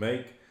expensive to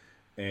make,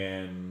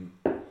 and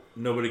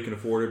nobody can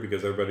afford it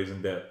because everybody's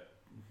in debt.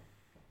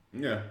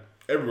 Yeah,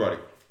 everybody.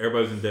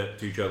 Everybody's in debt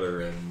to each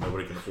other, and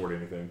nobody can afford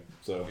anything.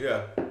 So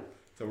yeah,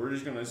 so we're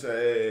just gonna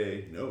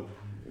say no.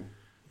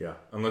 Yeah,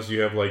 unless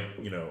you have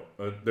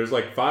there's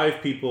like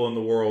 5 people in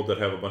the world that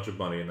have a bunch of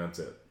money, and that's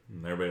it.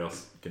 And everybody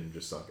else can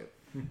just suck it.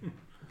 And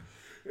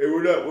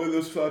we're not one of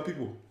those 5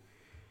 people.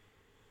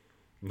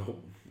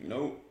 Nope.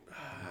 No,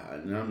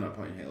 I'm not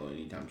playing Halo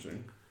anytime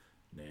soon.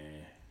 Nah.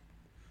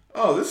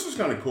 Oh, this was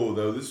kind of cool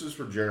though. This was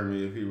for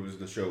Jeremy if he was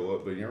to show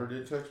up, but he never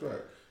did text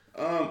back.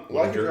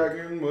 Like a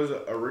Dragon was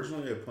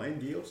originally a plain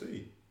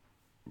DLC,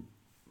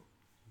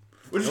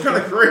 which is kind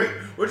of crazy.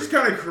 Which is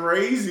kind of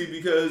crazy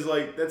because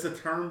like that's a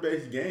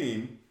turn-based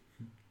game,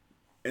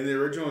 and the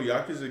original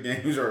Yakuza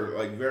games are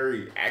like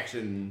very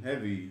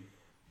action-heavy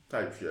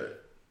type shit.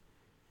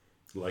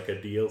 Like a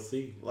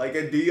DLC. Like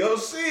a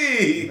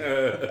DLC.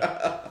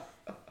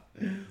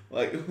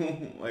 Like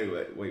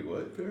wait,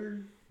 what?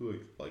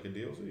 Like a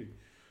DLC.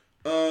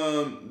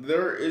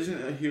 There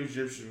isn't a huge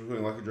difference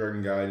between Like a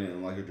Dragon Gaiden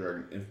and Like a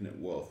Dragon Infinite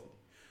Wealth.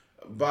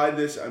 By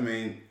this, I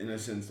mean, in a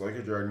sense, Like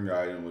a Dragon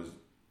Gaiden was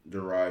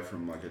derived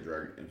from Like a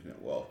Dragon Infinite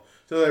Wealth.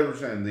 So they were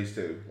saying these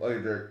two. Like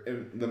a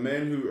Dragon, the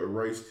man who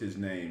erased his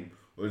name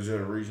was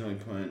originally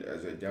planned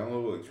as a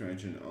downloadable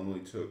expansion, only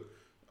took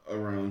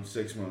around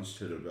 6 months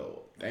to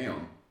develop.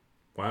 Damn.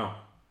 Wow.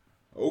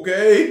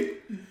 Okay.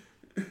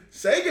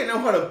 Sega know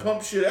how to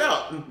pump shit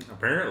out.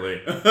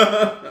 Apparently.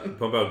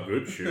 Pump out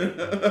good shit.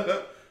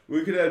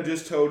 We could have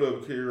just told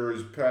of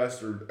Kiro's past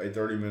through a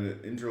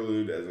 30-minute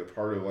interlude as a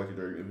part of Like a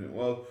Dragon Infinite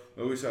Wealth,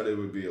 but we thought it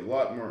would be a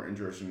lot more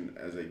interesting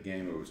as a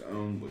game of its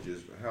own, which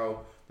is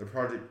how the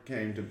project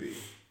came to be.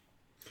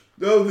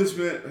 Though this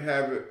meant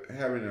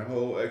having a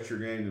whole extra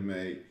game to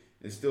make,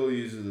 it still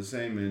uses the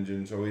same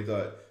engine, so we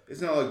thought, it's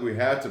not like we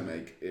had to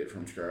make it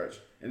from scratch,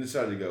 and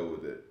decided to go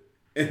with it.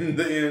 In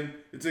the end,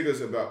 it took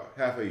us about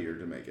half a year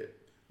to make it.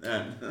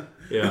 Yeah.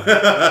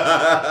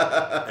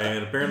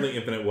 And apparently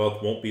Infinite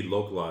Wealth won't be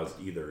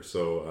localized either.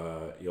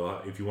 So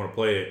if you want to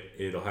play it,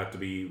 it'll have to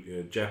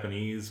be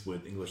Japanese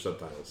with English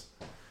subtitles.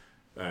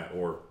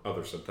 Or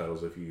other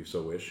subtitles if you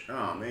so wish.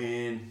 Oh,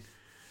 man.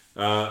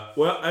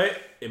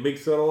 It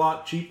makes it a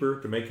lot cheaper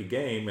to make a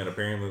game, and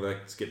apparently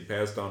that's getting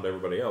passed on to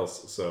everybody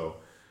else. So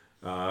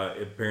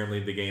apparently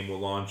the game will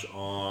launch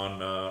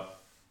on...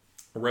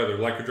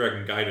 Like a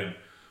Dragon Gaiden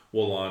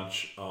will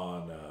launch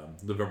on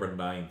November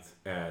 9th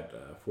at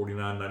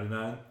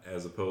 $49.99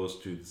 as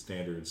opposed to the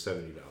standard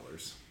 $70.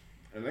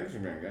 I think it's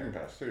going to be on Game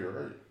Pass too,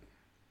 right?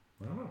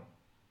 I don't know.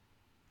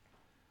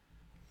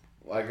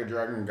 Like a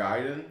Dragon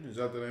Gaiden? Is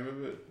that the name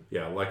of it?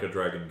 Yeah, Like a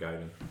Dragon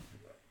Gaiden.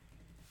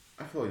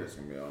 I feel like it's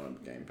going to be on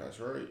Game Pass,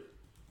 right?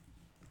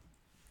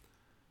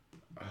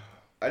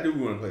 I do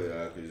want to play the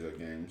Yakuza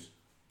games.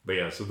 But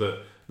yeah, so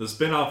the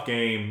spin-off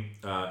game,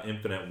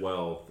 Infinite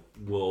Wealth,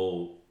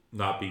 will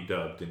not be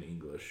dubbed in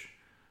English.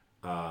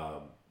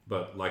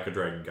 But Like a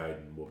Dragon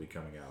Gaiden will be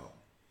coming out.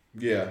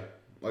 Yeah.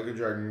 Like a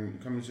Dragon...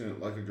 Coming soon,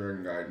 Like a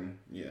Dragon Gaiden.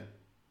 Yeah.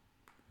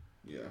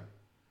 Yeah.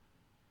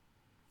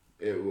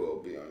 It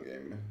will be on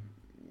Game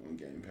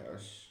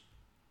Pass.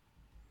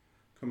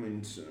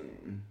 Coming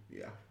soon.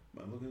 Yeah.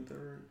 Am I looking at that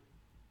right?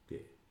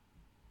 Yeah.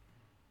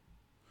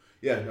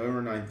 Yeah,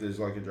 November 9th is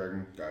Like a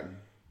Dragon Gaiden.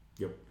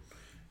 Yep.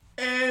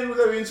 And with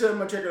that being said, I'm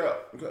going to check it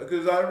out.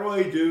 Because I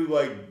really do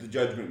like the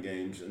Judgment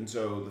games. And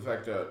so the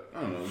fact that,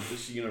 I don't know,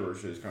 this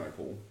universe is kind of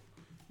cool.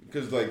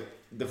 Because, like,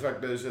 the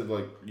fact that it said,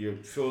 like,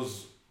 it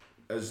feels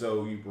as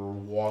though you were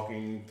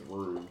walking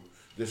through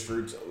the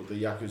streets of the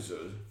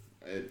Yakuza.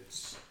 It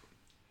just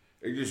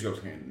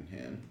goes hand in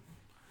hand.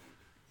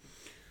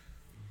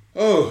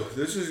 Oh,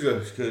 this is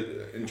a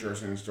good,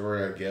 interesting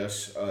story, I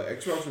guess.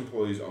 Xbox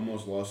employees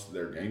almost lost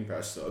their Game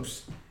Pass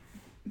subs.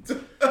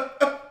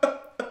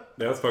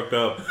 That's fucked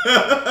up.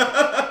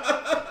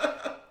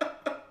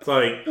 It's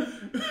like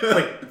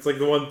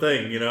the one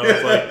thing, you know?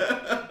 It's like,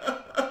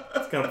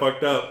 it's kind of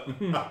fucked up.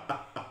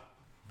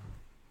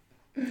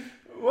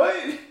 What?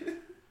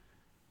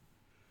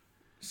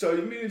 So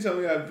you mean to tell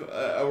me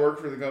I work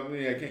for the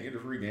company and I can't get a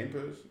free Game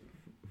Pass?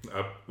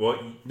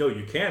 No,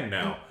 you can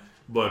now.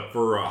 But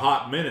for a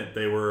hot minute,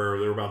 they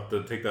were about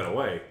to take that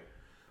away.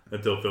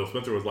 Until Phil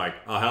Spencer was like,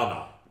 oh, hell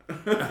no.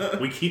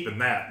 We keeping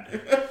that.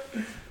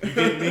 You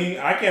kidding me?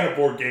 I can't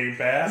afford Game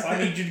Pass.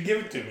 I need you to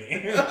give it to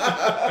me.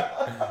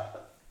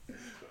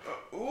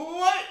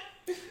 What?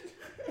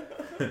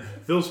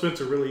 Phil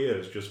Spencer really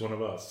is just one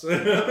of us.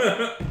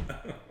 I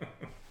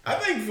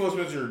think Phil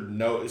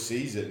Spencer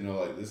sees it and they're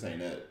like, this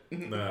ain't it.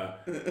 Nah.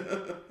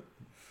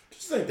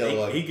 Just think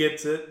that he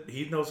gets it.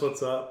 He knows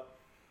what's up.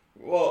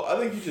 Well, I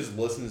think he just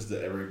listens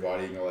to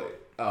everybody and go like,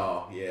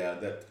 oh yeah,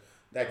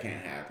 that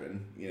can't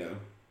happen, you know.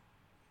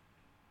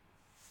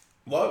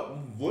 What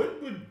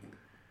would...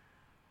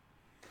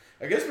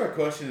 I guess my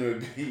question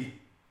would be,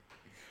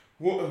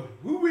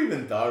 who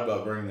even thought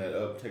about bringing that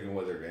up, taking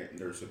away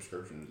their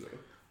subscriptions though?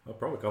 Well, it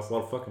probably costs a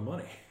lot of fucking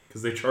money.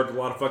 Because they charge a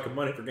lot of fucking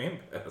money for Game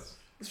Pass.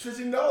 It's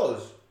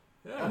 $15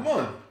 a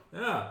month.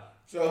 Yeah.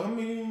 So how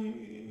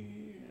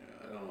many...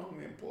 I don't know how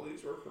many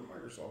employees work for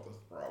Microsoft. That's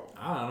the problem.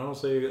 I don't know,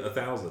 say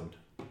 1,000.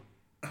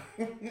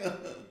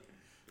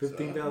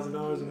 $15,000 a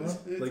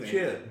month? Like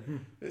shit.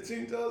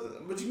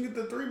 $15,000. But you can get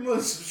the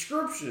 3-month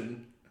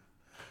subscription.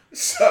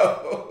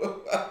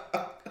 So...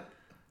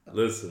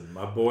 Listen,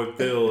 my boy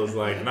Phil is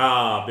like,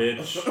 nah,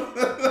 bitch.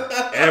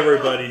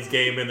 Everybody's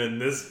gaming in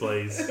this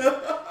place.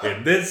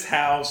 In this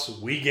house,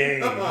 we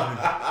game.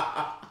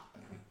 I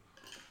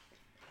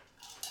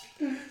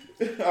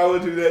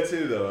would do that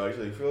too, though,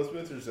 actually. Phil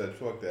Spencer said,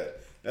 fuck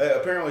that.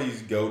 Apparently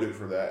he's goaded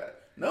for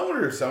that. No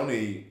wonder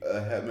Sony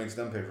makes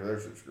them pay for their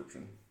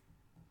subscription.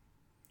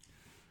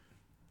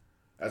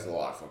 That's a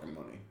lot of fucking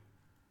money.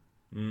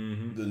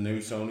 Mm-hmm. The new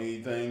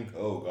Sony thing,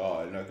 oh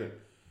god,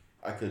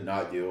 I could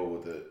not deal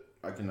with it.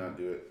 I could not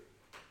do it.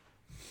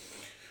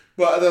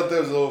 But I thought that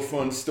was a little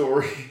fun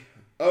story.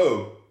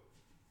 Oh,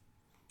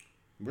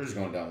 we're just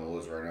going down the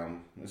list right now.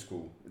 It's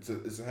cool.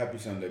 It's a happy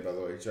Sunday, by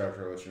the way. Shout out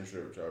to our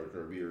listenership, shout out to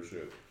our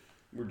viewership.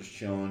 We're just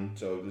chilling,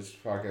 so this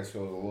podcast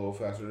feels a little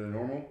faster than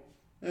normal.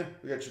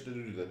 We got shit to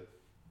do today.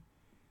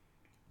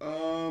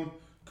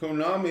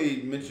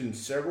 Konami mentioned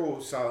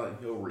several Silent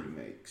Hill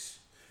remakes.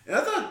 And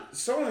I thought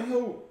Silent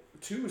Hill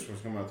 2 was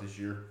supposed to come out this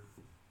year.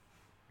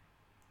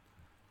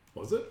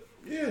 Was it?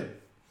 Yeah.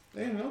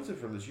 They announced it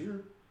for this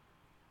year.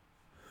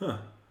 Huh.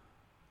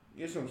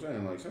 That's what I'm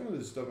saying. Like, some of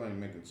this stuff ain't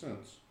making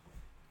sense.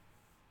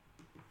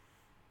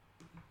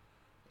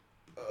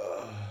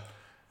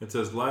 It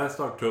says last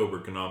October,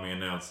 Konami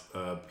announced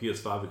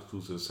PS5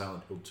 exclusive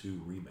Silent Hill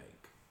 2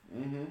 remake.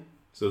 Mm-hmm.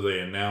 So they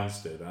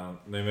announced it.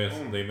 They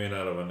may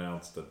not have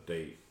announced the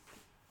date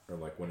or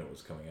like when it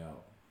was coming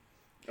out.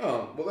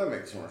 Oh, well, that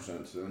makes more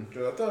sense then.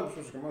 Because I thought it was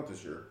supposed to come out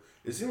this year.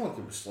 It seemed like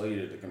it was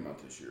slated to come out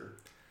this year.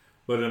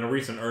 But in a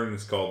recent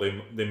earnings call,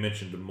 they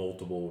mentioned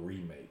multiple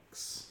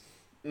remakes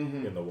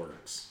in the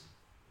works.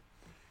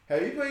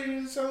 Have you played any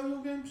of the Silent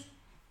Hill games?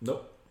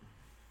 Nope.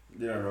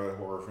 You're not really a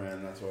horror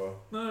fan, that's why.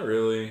 Not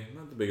really.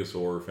 Not the biggest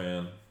horror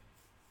fan.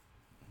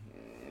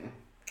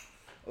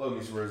 I love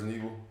me some Resident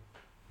Evil.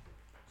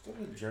 Still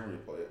let Jeremy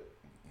play it.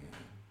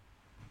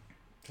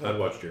 I'd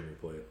watch Jeremy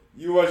play it.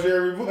 You watch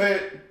Jeremy play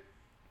it?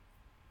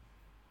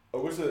 Oh,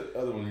 what's the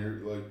other one?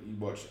 You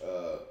watch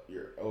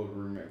your old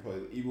roommate play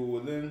The Evil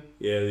Within?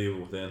 Yeah, The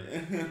Evil Within.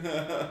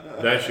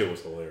 That shit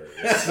was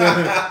hilarious.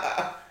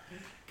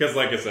 Because,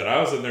 like I said, I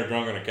was sitting there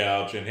drunk on a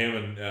couch, and him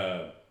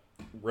and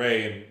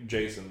Ray and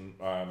Jason,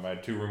 my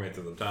two roommates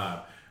at the time,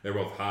 they're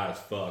both high as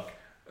fuck.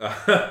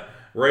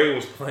 Ray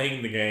was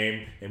playing the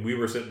game, and we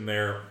were sitting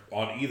there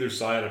on either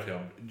side of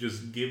him,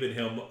 just giving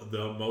him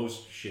the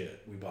most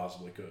shit we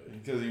possibly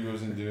could. Because he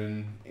wasn't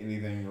doing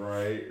anything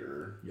right,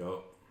 or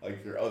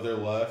like your other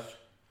left.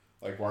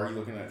 Like, why are you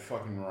looking at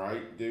fucking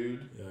right,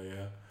 dude?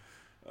 Yeah.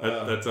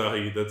 That's how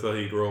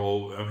he'd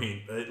roll. I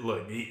mean,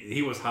 look,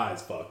 he was high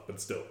as fuck,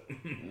 but still.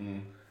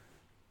 Did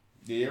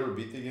he ever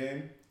beat the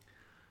game?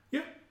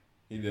 Yeah.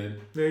 He did?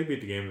 Yeah, he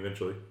beat the game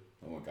eventually.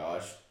 Oh my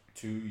gosh.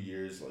 2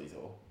 years later.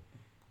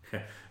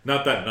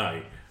 Not that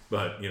night,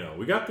 but,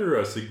 we got through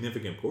a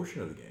significant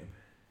portion of the game.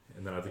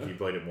 And then I think he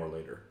played it more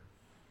later.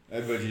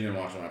 I bet you didn't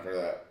watch him after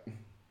that.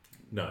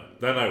 No,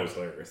 that night was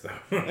hilarious, though.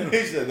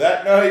 He said,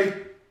 that night?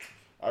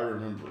 I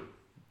remember.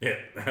 Yeah,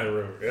 I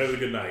remember. It was a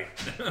good night.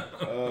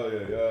 Oh,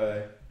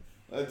 yeah.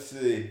 Let's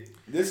see.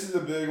 This is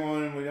a big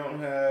one. We don't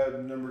have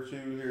number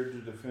 2 here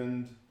to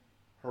defend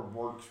her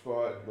work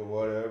spot, but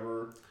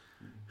whatever.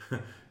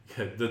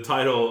 The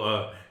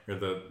title,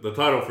 the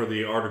title for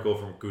the article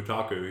from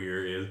Kotaku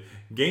here is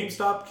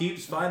GameStop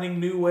keeps finding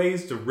new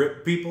ways to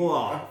rip people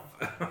off.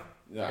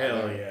 Yeah,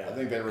 Hell yeah! I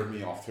think they ripped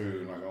me off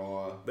too. Not gonna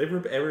lie. They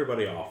rip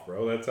everybody off,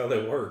 bro. That's how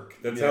they work.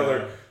 That's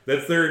how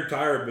that's their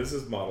entire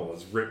business model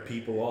is rip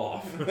people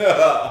off.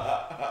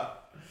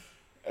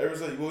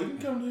 Everyone's like, well, you can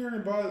come here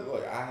and buy.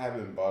 Like, I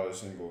haven't bought a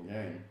single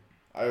game.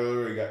 I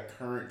literally got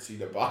currency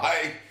to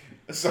buy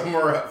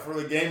somewhere for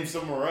the game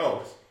somewhere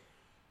else.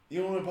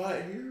 You want to buy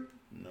it here?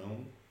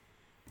 No,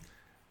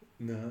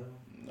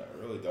 I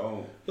really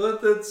don't.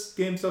 But that's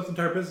GameStop's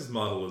entire business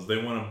model is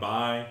they want to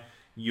buy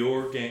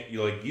your game.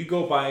 You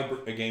go buy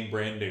a game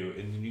brand new,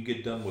 and then you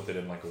get done with it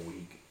in like a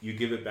week. You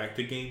give it back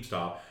to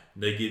GameStop.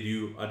 They give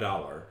you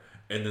 $1,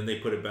 and then they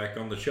put it back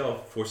on the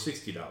shelf for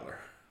 $60.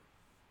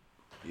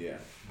 Yeah.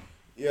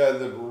 Yeah,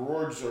 the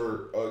rewards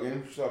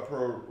GameStop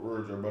Pro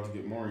rewards are about to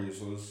get more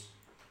useless.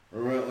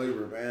 Permanently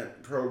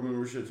revamped Pro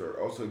memberships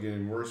are also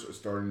getting worse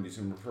starting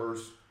December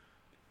 1st.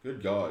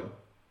 Good God.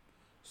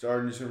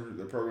 Starting December,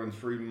 the program's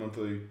free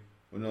monthly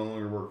will no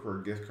longer work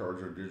for gift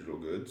cards or digital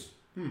goods.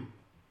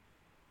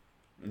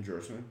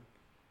 Interesting.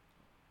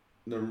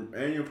 The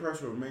annual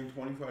price will remain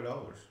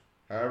 $25.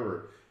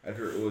 However,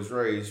 after it was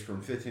raised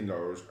from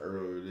 $15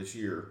 earlier this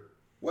year.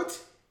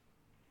 What?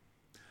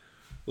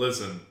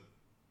 Listen,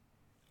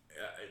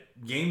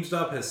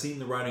 GameStop has seen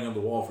the writing on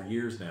the wall for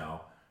years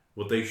now.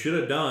 What they should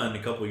have done a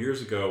couple of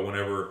years ago,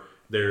 whenever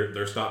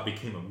their stock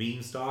became a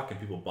meme stock and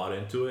people bought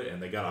into it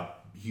and they got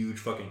a huge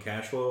fucking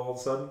cash flow all of a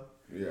sudden.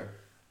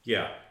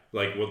 Yeah.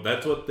 Like,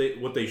 that's what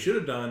they should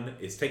have done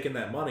is taken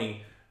that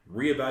money,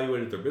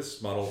 reevaluated their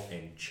business model,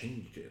 and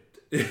changed it.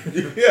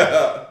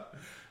 Yeah.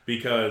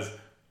 Because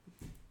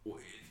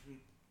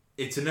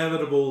it's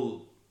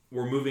inevitable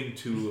we're moving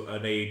to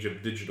an age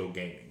of digital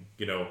gaming.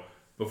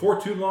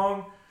 Before too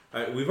long,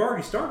 we've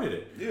already started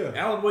it. Yeah.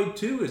 Alan Wake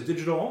 2 is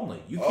digital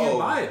only. You can't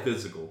buy it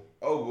physical.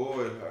 Oh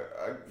boy,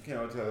 I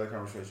can't wait to have that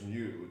conversation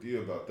with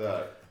you about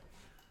that.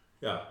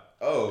 Yeah.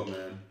 Oh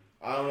man,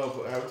 I don't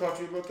know. Have I talked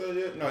to you about that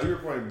yet? No, you were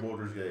playing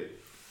Baldur's Gate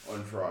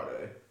on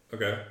Friday.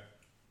 Okay.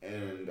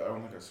 And I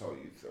don't think I saw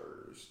you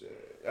Thursday.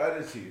 I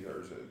did see you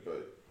Thursday,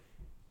 but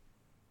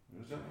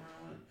Was that when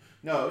I went?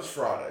 No, it was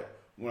Friday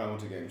when I went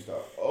to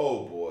GameStop.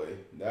 Oh boy,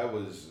 that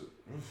was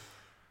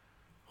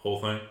whole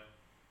thing.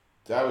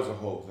 That was a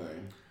whole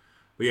thing.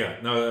 But yeah,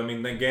 no, I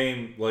mean that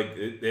game, like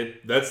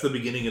that's the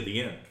beginning of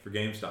the end for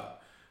GameStop.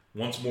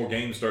 Once more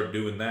games start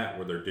doing that,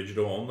 where they're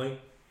digital only.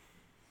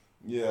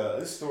 Yeah,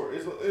 it's story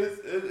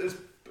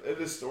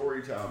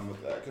time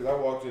with that because I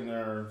walked in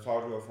there,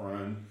 talked to a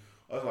friend.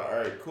 I was like, all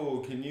right,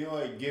 cool. Can you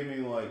like give me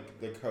like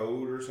the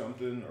code or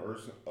something or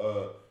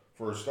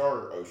for a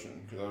Star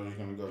Ocean because I was just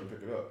gonna go and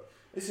pick it up.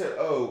 They said,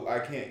 oh, I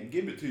can't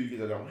give it to you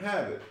because I don't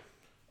have it.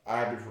 I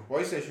have it for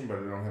PlayStation, but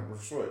I don't have it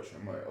for Switch.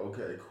 I'm like,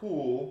 okay,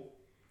 cool.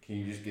 Can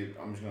you just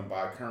I'm just gonna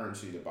buy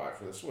currency to buy it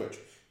for the Switch.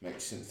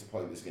 Makes sense to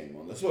play this game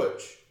on the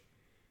Switch.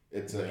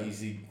 It's an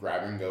easy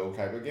grab and go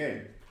type of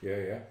game.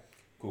 Yeah.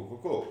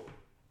 Cool.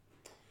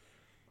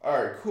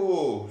 All right,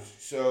 cool.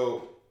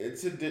 So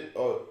it's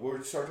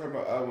we're starting talking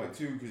about Element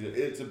 2 because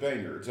it's a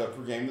banger. It's up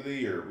for Game of the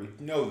Year. We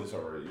know this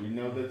already. We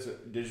know that it's a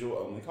digital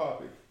only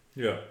copy.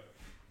 Yeah.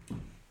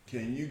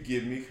 Can you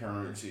give me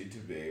currency to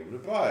be able to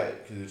buy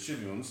it? Because it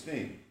should be on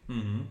Steam.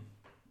 Mm-hmm.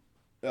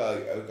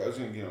 I was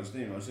going to get on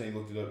Steam. I was saying he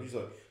looked it up. He's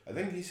like, I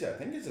think it's a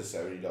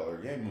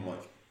 $70 game. I'm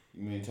like,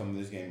 you mean to tell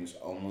me this game is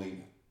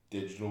only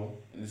digital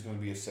and it's going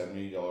to be a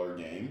 $70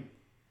 game?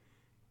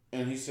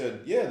 And he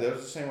said, yeah, that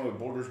was the same way with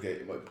Baldur's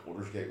Gate. But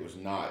Baldur's Gate was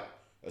not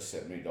a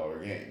 $70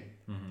 game.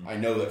 Mm-hmm. I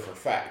know that for a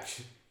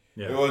fact.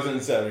 Yeah. It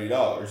wasn't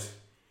 $70.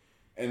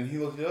 And he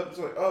looked it up. He's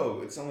like,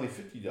 oh, it's only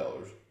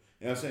 $50.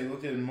 And I was saying, he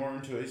looked at it more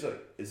into it. He's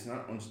like, it's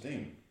not on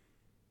Steam.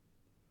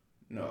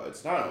 No,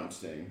 it's not on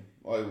Steam.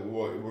 Like,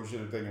 we're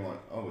sort of thinking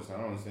like, oh, it's not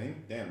on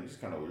Steam? Damn, this is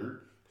kind of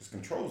weird. Because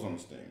Control's on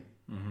Steam.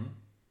 Mm-hmm.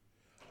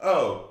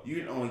 Oh, you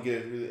can only get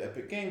it through the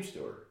Epic Game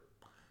Store.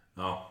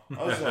 Oh.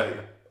 I was like,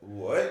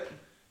 what?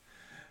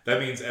 That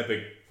means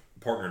Epic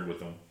partnered with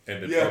them.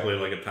 And it's probably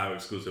like a time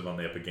exclusive on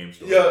the Epic Game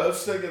Store. Yeah, I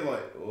was thinking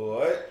like,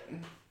 what?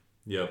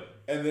 Yep.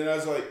 And then I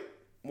was like,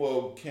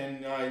 well,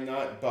 can I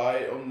not buy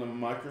it on the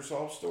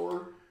Microsoft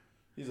Store?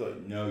 He's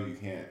like, no, you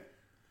can't.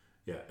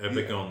 Yeah,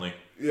 Epic only.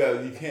 Yeah,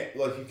 you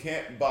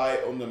can't buy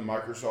it on the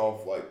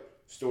Microsoft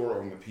store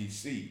on the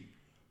PC,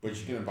 but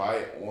you can buy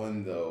it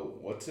on the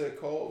what's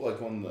it called?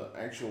 Like on the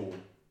actual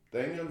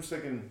thing. I'm just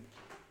thinking,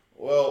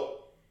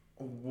 well,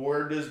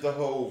 where does the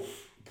whole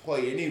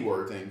Play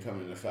Anywhere thing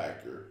come into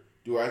factor?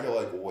 Do I have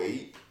to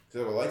wait?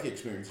 Because I would like to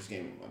experience this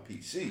game on my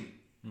PC.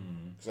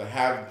 Because I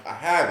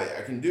have it.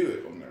 I can do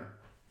it on there.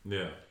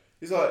 Yeah.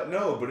 He's like,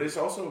 no, but it's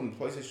also in the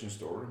PlayStation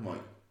Store. I'm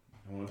like,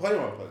 I want to play it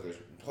on my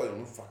PlayStation. Play it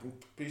on the fucking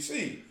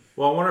PC.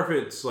 Well, I wonder if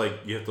it's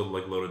you have to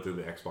load it through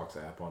the Xbox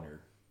app on your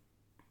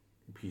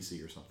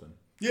PC or something.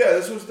 Yeah,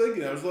 that's what I was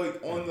thinking. I was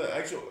like, on the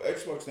actual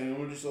Xbox thing,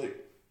 I'm just like,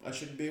 I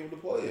should be able to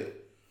play it.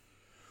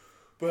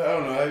 But I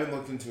don't know. I haven't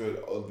looked into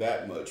it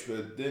that much.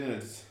 But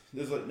then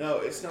there's like, no,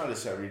 it's not a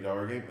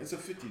 $70 game. It's a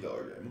 $50 game.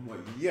 I'm like,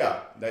 yeah,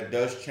 that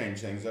does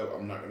change things up.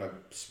 I'm not gonna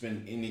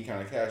spend any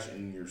kind of cash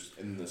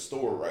in the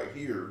store right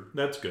here.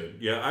 That's good.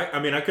 Yeah, I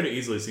mean, I could have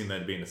easily seen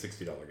that being a $60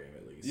 game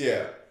at least.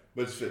 Yeah,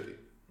 but it's $50.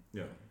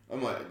 Yeah.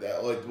 I'm like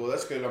that. Well,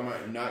 that's good.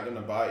 I'm not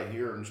gonna buy it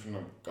here. I'm just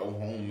gonna go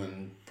home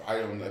and buy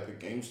it on the Epic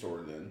Game Store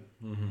then.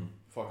 Mm-hmm.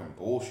 Fucking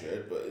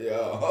bullshit, but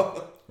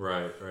yeah.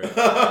 Right.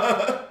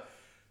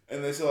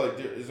 And they said,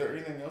 is there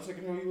anything else I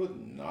can help you with?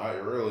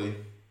 Not really.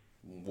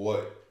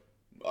 What?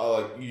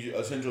 You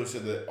essentially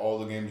said that all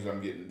the games that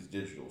I'm getting is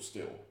digital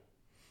still.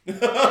 Yep.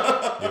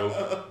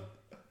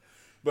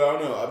 But I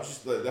don't know. I'm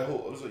just I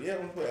was like, yeah, I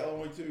want to play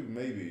Alan Wake 2,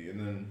 maybe. And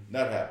then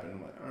that happened.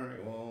 I'm like, all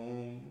right,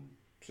 well,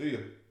 see ya.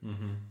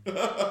 Mm-hmm.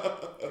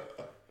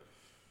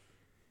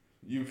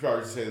 You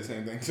probably say the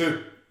same thing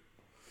too.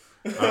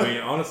 I mean,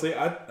 honestly,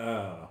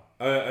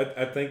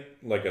 I think,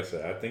 like I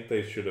said, I think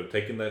they should have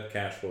taken that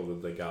cash flow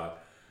that they got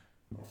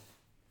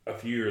a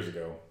few years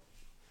ago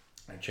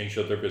and changed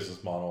up their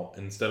business model.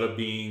 Instead of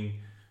being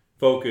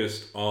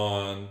focused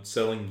on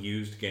selling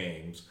used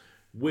games,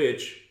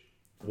 which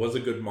was a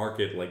good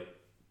market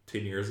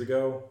 10 years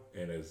ago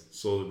and has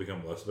slowly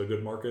become less of a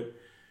good market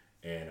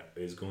and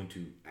is going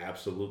to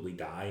absolutely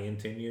die in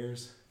 10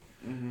 years.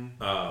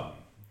 Mm-hmm.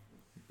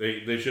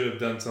 They should have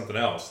done something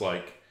else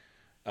like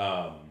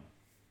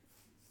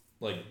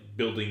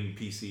building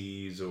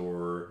PCs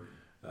or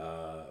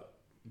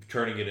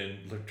turning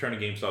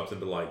GameStops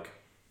into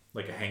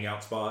a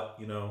hangout spot,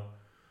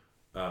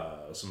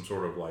 some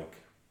sort of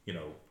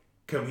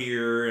come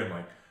here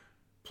and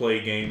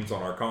play games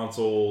on our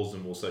consoles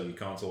and we'll sell you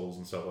consoles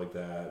and stuff like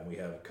that and we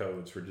have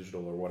codes for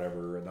digital or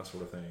whatever and that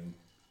sort of thing.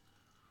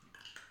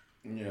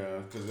 Yeah,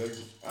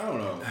 because I don't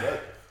know.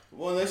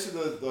 Well, they said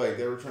that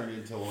they were trying to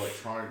get into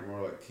electronic,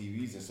 more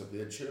TVs and stuff.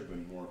 That should have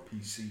been more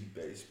PC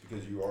based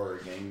because you are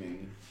a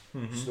gaming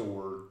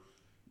store.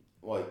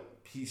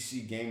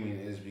 PC gaming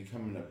is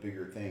becoming a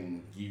bigger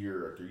thing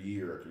year after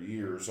year after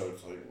year. So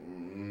it's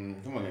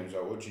come on,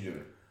 GameStop, what you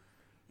doing?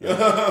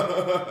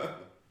 Yeah.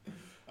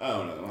 I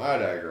don't know. I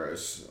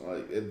digress.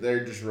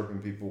 They're just ripping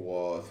people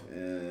off,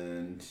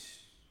 and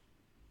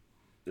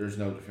there's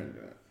no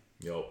defending it.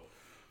 Yep.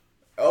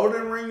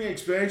 Elden Ring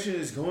expansion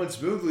is going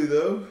smoothly,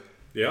 though.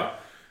 Yeah.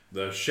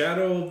 The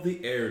Shadow of the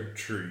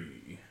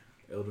Erdtree,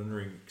 Elden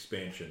Ring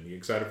expansion. You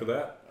excited for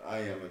that? I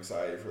am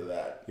excited for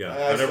that. Yeah,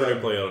 I never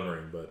did play Elden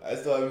Ring, but I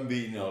still haven't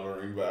beaten Elden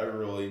Ring, but I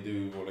really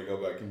do want to go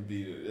back and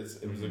beat it.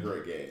 It was a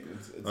great game.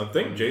 I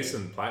think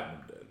Jason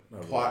Platinum did.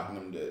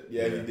 Platinumed it.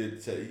 Yeah, he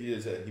did say he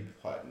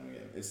platinumed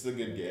it. It's a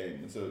good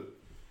game. It's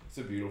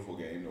a beautiful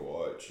game to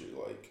watch.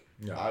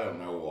 I don't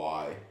know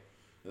why.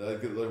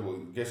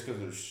 Just because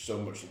there's so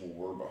much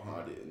lore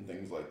behind it and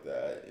things like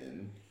that.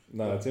 And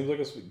no, it seems like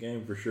a sweet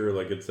game for sure.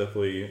 Like it's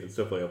definitely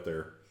up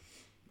there.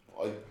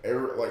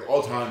 Like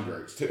all time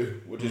greats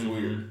too, which is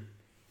weird.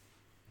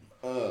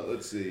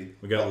 Let's see.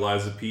 We got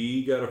Liza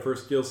P. Got a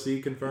first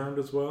DLC confirmed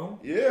as well.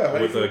 Yeah,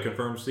 with a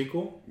confirmed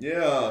sequel.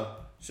 Yeah.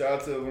 Shout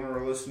out to one of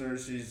our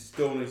listeners. He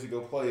still needs to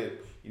go play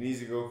it. He needs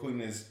to go clean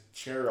his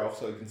chair off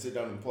so he can sit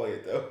down and play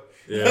it, though.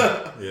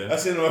 Yeah. I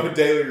sent him a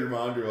daily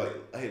reminder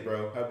like, hey,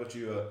 bro, how about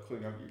you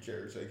clean up your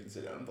chair so you can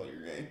sit down and play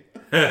your game?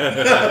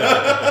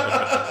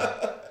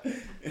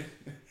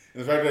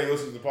 And the fact that he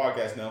listens to the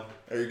podcast now,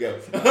 there you go.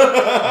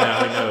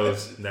 Now he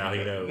knows. Now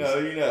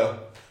you know.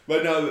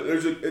 But no,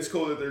 it's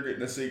cool that they're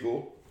getting a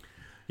sequel.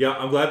 Yeah,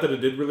 I'm glad that it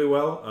did really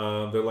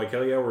well. They're like,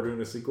 hell yeah, we're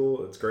doing a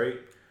sequel. It's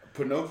great.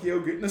 Pinocchio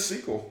getting a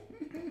sequel.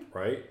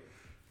 Right?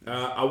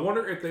 I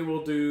wonder if they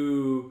will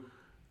do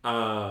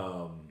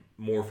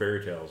more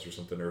fairy tales or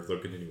something, or if they'll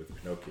continue with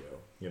Pinocchio,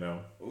 you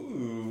know?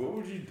 Ooh, what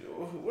would you do?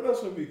 What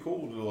else would be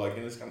cool to do, like,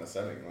 in this kind of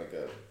setting?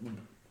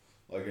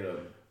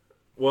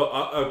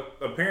 Well,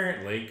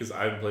 apparently, because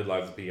I haven't played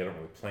Lives of P, I don't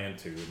really plan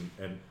to,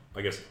 and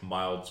I guess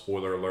mild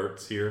spoiler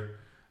alerts here.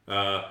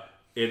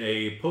 In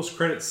a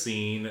post-credit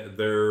scene,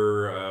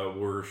 there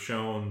were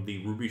shown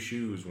the ruby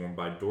shoes worn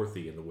by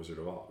Dorothy in The Wizard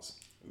of Oz.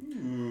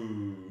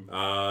 Ooh.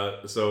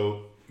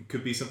 So it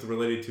could be something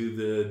related to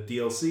the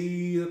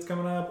DLC that's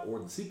coming up or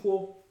the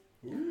sequel.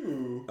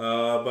 Ooh.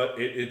 But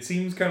it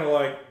seems kind of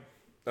like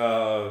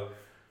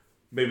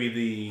maybe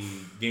the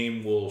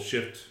game will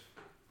shift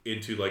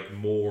into like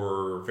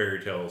more fairy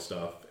tale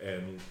stuff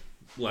and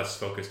less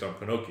focused on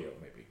Pinocchio,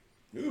 maybe.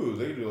 Ooh,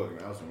 they could do like an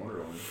Alice in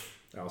Wonderland.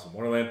 Alice in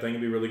Wonderland thing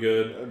would be really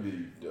good. That'd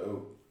be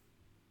dope.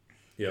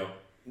 Yeah.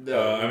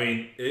 I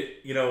mean,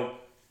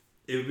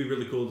 it would be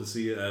really cool to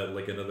see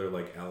like another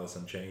like Alice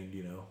Unchained,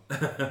 you know.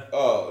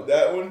 Oh,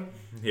 that one?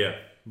 Yeah,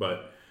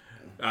 but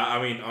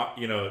I mean,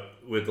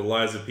 with the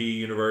Liza P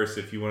universe,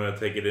 if you want to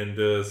take it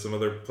into some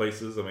other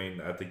places, I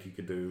mean, I think you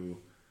could do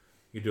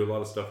a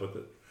lot of stuff with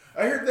it.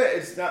 I heard that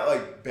it's not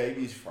like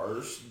Baby's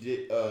first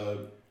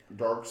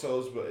Dark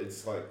Souls, but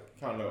it's like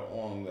kind of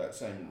on that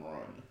same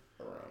run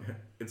around.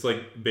 It's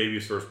like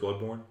Baby's first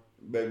Bloodborne.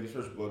 Baby's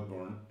first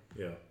Bloodborne.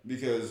 Yeah.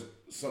 Because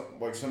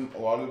a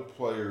lot of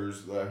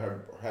players that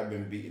have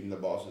been beating the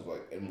bosses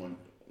like in one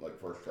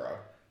first try.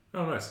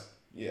 Oh, nice.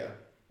 Yeah,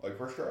 like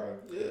first try.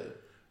 Yeah.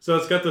 So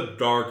it's got the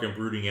dark and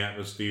brooding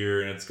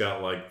atmosphere, and it's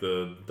got like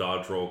the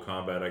dodge roll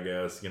combat, I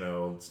guess.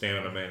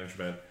 Stamina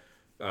management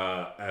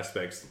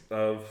aspects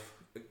of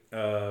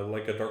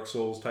like a Dark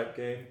Souls type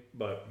game,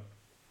 but.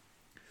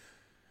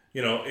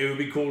 It would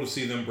be cool to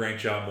see them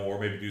branch out more,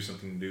 maybe do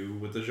something new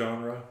with the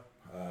genre,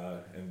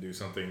 and do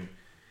something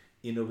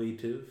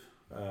innovative.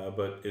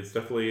 But it's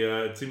definitely,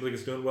 it seems like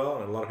it's doing well,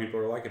 and a lot of people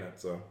are liking it,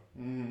 so.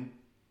 Mm-hmm.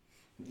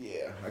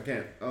 Yeah, I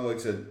can't, like I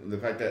said, the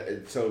fact that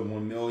it sold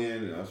 1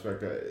 million, and the fact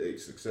that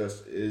its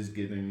success is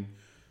getting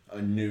a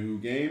new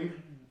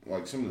game,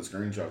 like some of the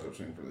screenshots I've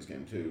seen for this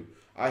game too.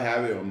 I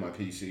have it on my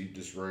PC,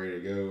 just ready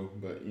to go,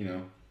 but,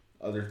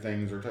 other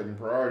things are taking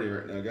priority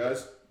right now,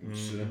 guys.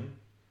 Mm-hmm.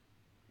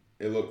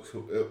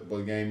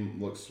 The game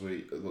looks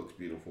sweet. It looks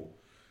beautiful.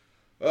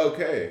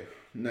 Okay,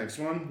 next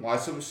one.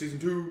 Last of Us Season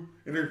 2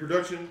 entering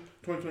production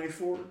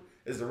 2024.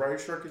 As the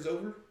writer's strike is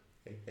over.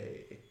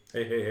 Hey.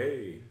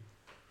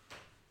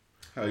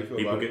 How you feel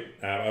people about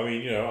it? I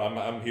mean,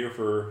 I'm here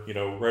for,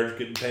 writers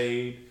getting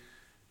paid,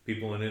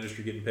 people in the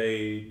industry getting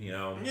paid,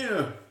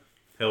 Yeah.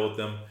 Hell with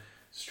them.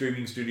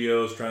 Streaming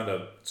studios trying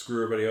to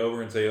screw everybody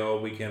over and say, oh,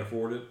 we can't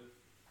afford it.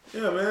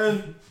 Yeah,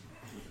 man.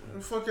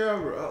 Fuck yeah,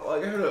 bro.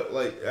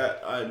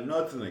 I had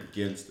nothing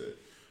against it.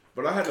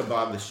 But I had to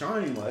buy The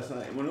Shining last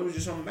night when it was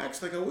just on Max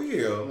like a week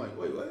ago. I'm like,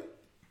 wait, what?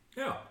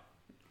 Yeah.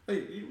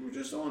 Hey, you were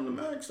just on the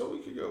Max a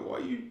week ago. Why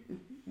you...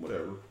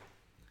 Whatever.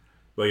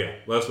 But yeah,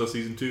 Last of Us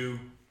Season 2.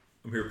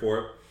 I'm here for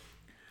it.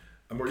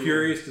 I'm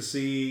curious to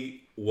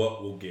see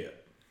what we'll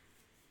get.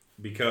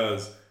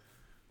 Because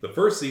the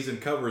first season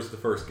covers the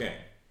first game.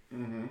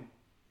 Mm-hmm.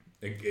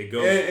 It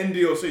goes... And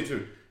DLC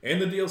too.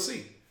 And the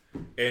DLC.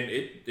 And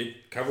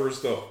it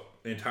covers the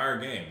entire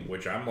game,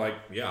 which I'm like,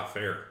 yeah,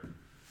 fair.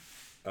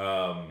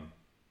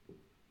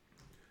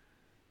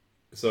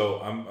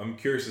 So I'm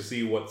curious to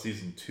see what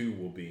season 2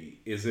 will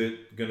be. Is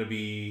it going to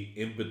be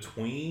in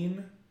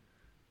between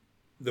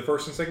the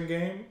first and second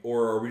game,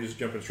 or are we just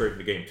jumping straight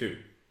into game 2?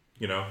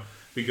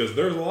 Because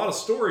there's a lot of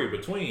story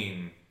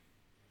between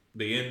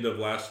the end of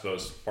Last of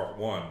Us Part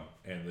 1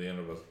 and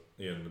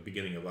the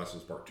beginning of Last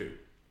of Us Part 2.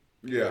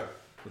 Yeah,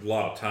 there's a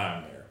lot of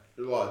time there.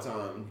 There's a lot of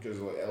time because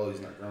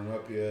Ellie's not grown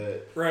up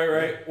yet.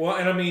 Right. Well,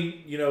 and I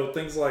mean,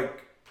 things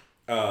like,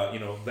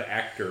 the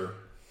actor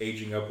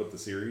aging up with the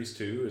series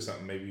too is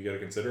something maybe you got to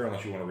consider,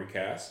 unless you want to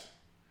recast.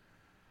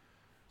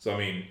 So I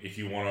mean, if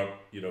you want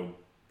to,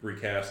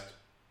 recast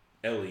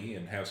Ellie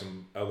and have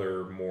some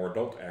other more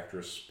adult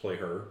actress play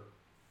her,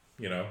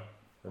 or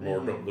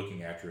more adult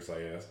looking actress,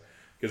 I guess.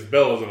 Because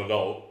Bella's an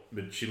adult,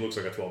 but she looks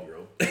like a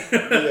 12-year-old.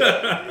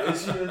 Yeah,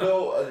 is she an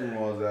adult? I didn't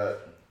realize that.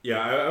 Yeah,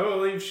 I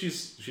believe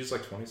she's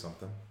like 20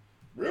 something.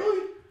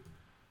 Really?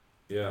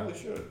 Yeah. Probably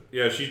should.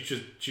 Yeah, she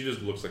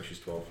just looks like she's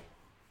 12.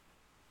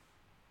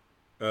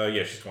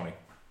 Yeah, she's 20.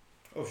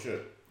 Oh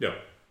shit. Yeah.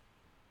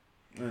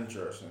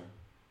 Interesting.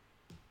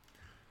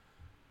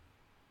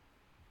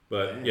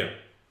 But damn. yeah,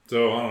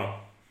 so I don't know.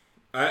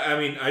 I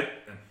mean I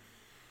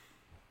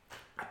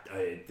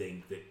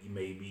think that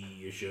maybe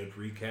you should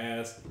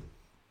recast.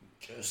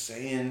 Just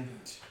saying.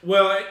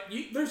 Well,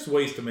 there's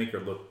ways to make her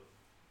look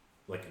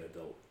like an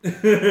adult.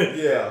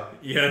 Yeah.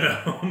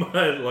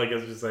 But like I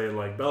was just saying,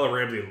 like Bella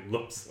Ramsey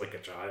looks like a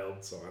child,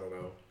 so I don't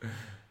know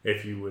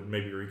if you would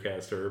maybe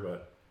recast her,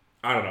 but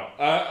I don't know.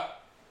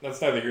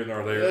 That's neither here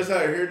nor there. That's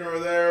neither here nor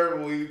there.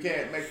 We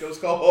can't make those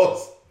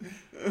calls.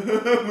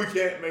 We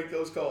can't make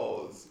those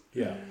calls.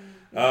 Yeah,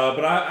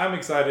 but I'm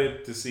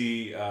excited to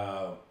see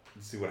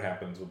what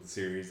happens with the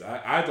series.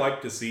 I'd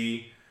like to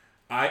see.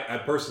 I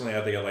personally,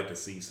 I think I'd like to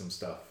see some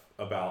stuff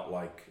about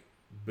like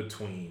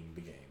between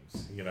the games.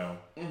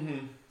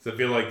 Mm-hmm. So I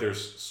feel like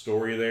there's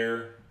story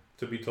there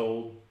to be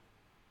told.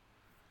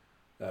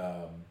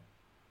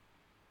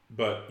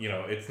 But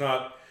it's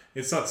not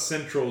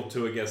central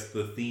to, I guess,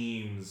 the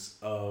themes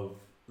of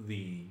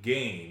the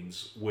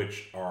games,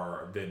 which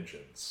are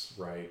vengeance,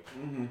 right?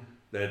 Mm-hmm.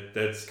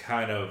 That's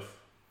kind of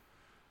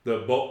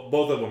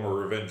both of them are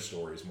revenge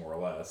stories, more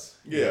or less.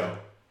 Yeah.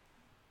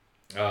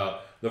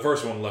 The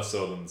first one less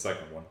so than the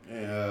second one.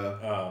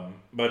 Yeah.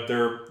 But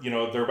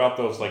they're about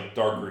those like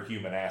darker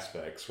human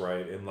aspects,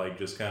 right? And like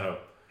just kind of,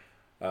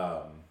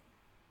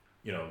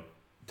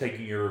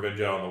 taking your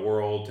revenge out on the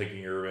world, taking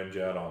your revenge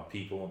out on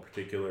people in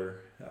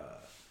particular.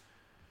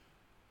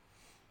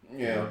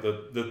 Yeah.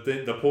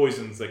 The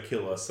poisons that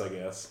kill us, I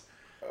guess.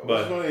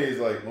 What's funny is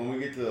like when we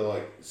get to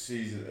like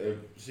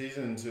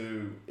season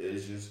 2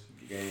 is just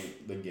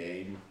the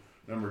game.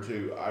 Number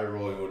 2, I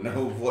really don't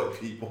know what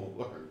people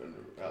are going to,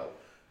 how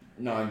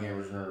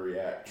non-gamers are going to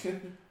react.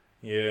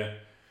 Yeah.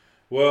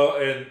 Well,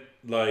 and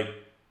like,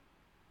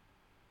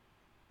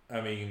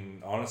 I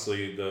mean,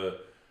 honestly, the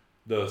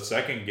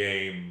second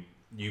game,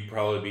 you'd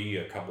probably be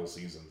a couple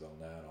seasons on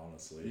that,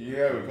 honestly. You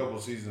have a couple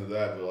seasons of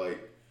that, but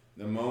like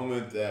the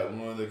moment that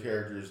one of the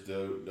characters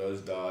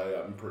does die,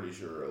 I'm pretty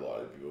sure a lot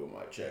of people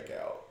might check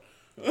out.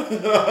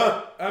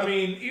 I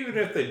mean, even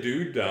if they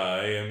do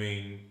die, I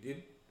mean,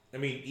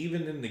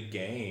 even in the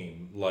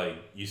game, like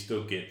you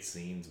still get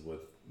scenes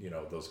with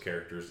those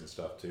characters and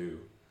stuff too.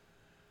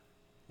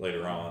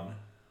 Later on,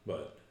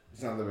 but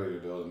it's not that big a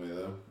deal to me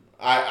though.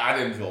 I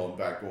didn't feel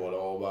impactful at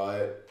all by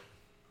it.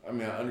 I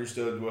mean, I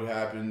understood what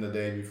happened the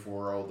day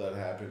before all that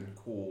happened.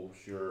 Cool,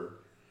 sure,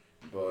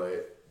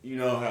 but you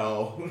know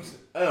how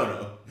I don't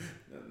know.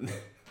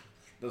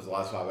 Those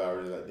last 5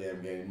 hours of that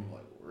damn game, I'm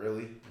like,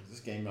 really? Is this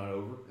game not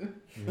over?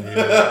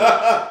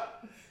 Yeah.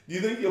 Do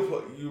you think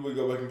you would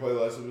go back and play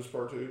Last of Us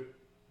Part 2?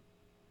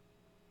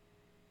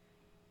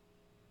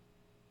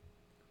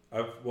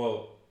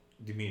 Well,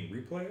 do you mean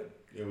replay it?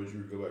 Yeah, would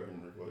you go back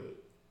and replay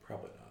it?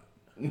 Probably not.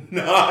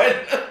 Not?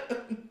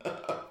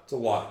 It's a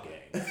lot of games.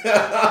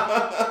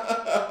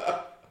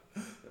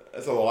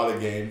 That's a lot of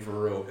game for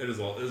real. It is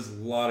a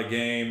lot of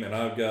game, and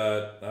I've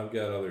got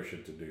other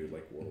shit to do,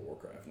 like World of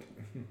Warcraft.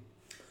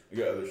 You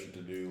got other shit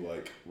to do,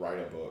 like write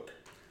a book.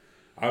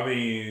 I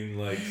mean,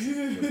 like,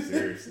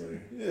 seriously.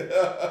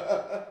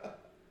 Yeah.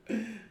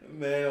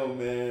 Man, oh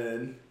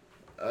man.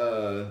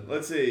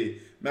 Let's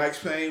see. Max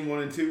Payne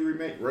 1 and 2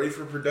 remake ready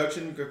for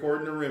production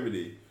according to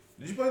Remedy.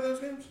 Did you play those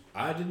games?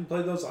 I didn't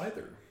play those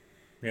either.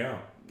 Yeah.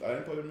 I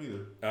didn't play them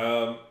either.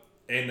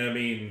 And I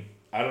mean,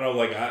 I don't know,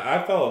 like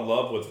I fell in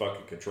love with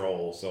fucking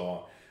Control,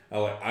 so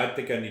I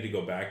think I need to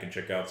go back and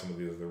check out some of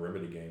the other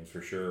Remedy games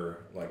for sure.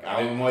 Like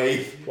Alan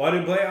Wake. Well, I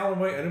didn't play Alan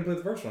Wake. I didn't play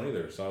the first one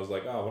either. So I was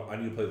like, oh, I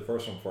need to play the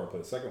first one before I play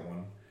the second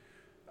one.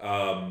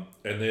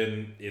 And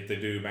then if they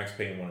do Max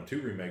Payne 1 and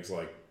 2 remakes,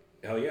 like,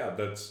 hell yeah,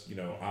 that's,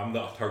 I'm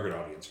the target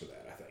audience for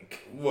that, I think.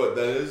 What,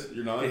 that is?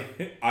 You're not?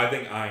 I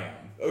think I am.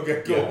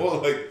 Okay, cool.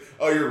 Yeah. Like,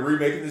 oh, you're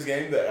remaking this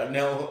game that I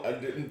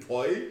didn't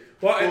play?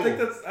 Well, cool.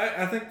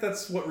 I think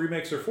that's what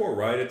remakes are for,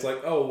 right? It's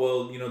like, oh,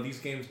 well, these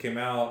games came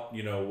out,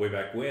 way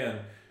back when,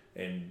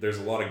 and there's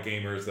a lot of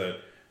gamers that,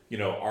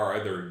 are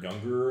either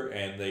younger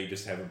and they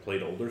just haven't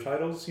played older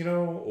titles,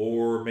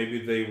 or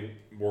maybe they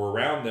were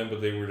around them, but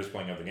they were just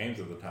playing other games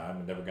at the time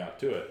and never got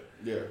to it.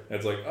 Yeah. And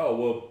it's like, oh,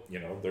 well,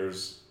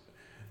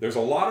 there's a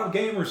lot of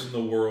gamers in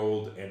the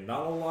world, and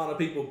not a lot of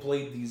people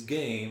played these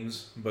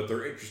games, but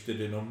they're interested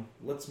in them.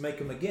 Let's make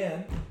them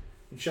again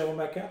and shove them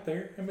back out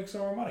there and make some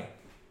more money.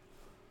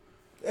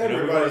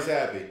 Everybody's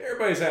happy.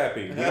 Everybody's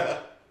happy.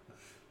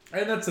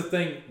 And that's the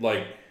thing,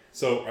 like,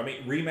 so, I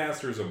mean,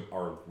 remasters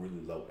are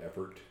really low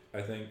effort,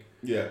 I think.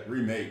 Yeah,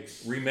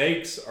 remakes.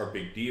 Remakes are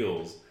big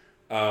deals.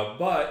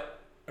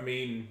 But, I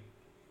mean,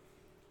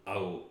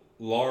 a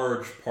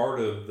large part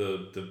of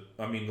the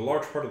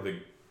large part of the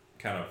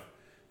kind of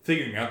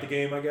figuring out the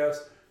game, I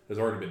guess, has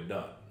already been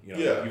done. You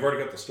know, you've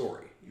already got the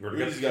story. You've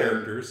already got the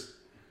characters.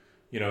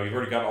 You know, you've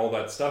already got all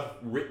that stuff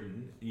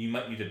written. You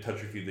might need to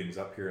touch a few things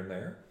up here and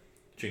there,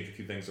 change a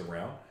few things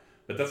around.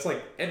 But that's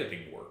like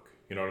editing work.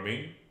 You know what I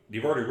mean?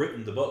 You've already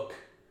written the book.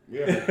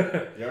 Yeah.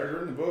 You already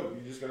written the book.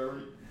 You just gotta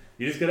read.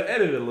 You just gotta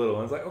edit it a little.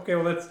 And it's like, okay,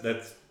 well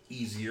that's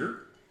easier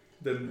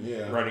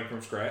than writing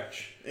from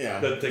scratch.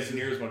 Yeah. Doesn't take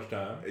near as much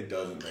time. It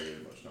doesn't take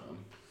as much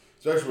time.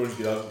 Especially once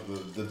you get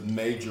out the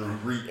major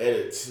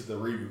re-edits,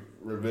 the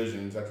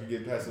revisions. After you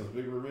get past those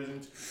big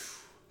revisions.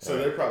 So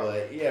they're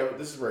probably like, yeah,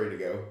 this is ready to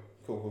go.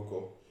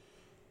 Cool.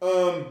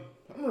 I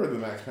remember the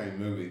Max Payne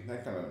movie.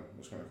 That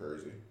was kind of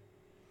crazy.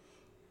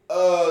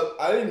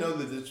 I didn't know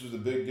that this was a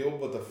big deal,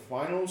 but the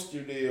final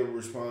studio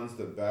responds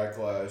to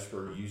backlash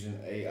for using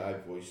AI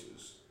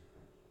voices.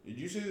 Did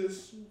you see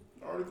this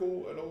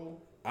article at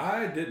all?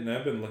 I didn't.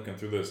 I've been looking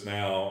through this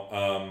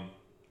now.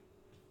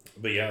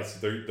 But yes,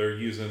 they're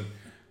using.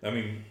 I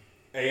mean,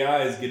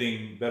 AI is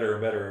getting better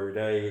and better every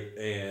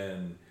day,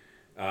 and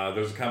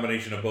there's a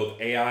combination of both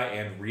AI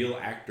and real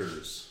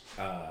actors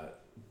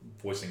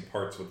voicing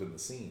parts within the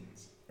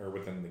scenes or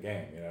within the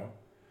game. You know,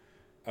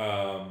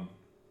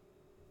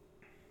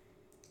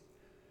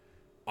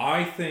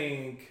 I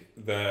think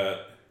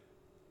that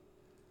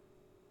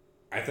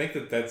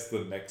that's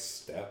the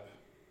next step.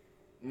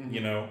 Mm-hmm.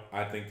 You know,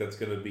 I think that's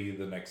going to be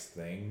the next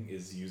thing,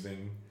 is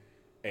using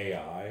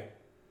AI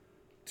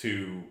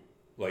to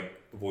like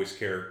voice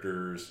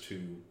characters,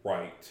 to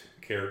write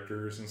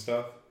characters and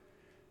stuff.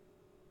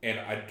 And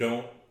I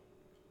don't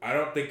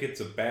think it's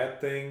a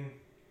bad thing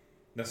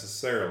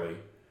necessarily.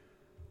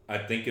 I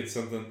think it's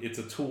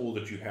a tool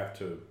that you have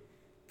to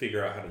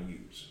figure out how to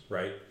use,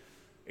 right?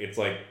 It's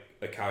like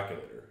a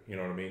calculator, you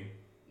know what I mean?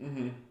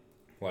 Mm-hmm.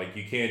 Like,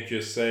 you can't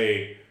just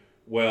say,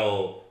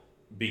 well,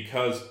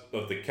 because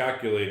of the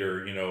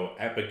calculator, you know,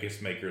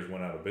 abacus makers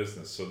went out of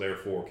business, so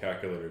therefore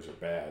calculators are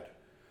bad.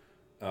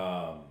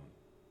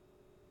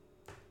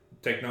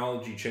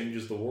 Technology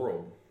changes the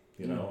world,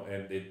 you know,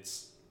 and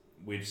it's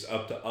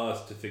up to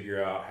us to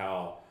figure out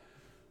how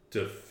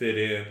to fit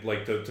in,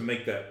 like to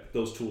make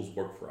those tools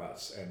work for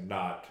us and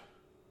not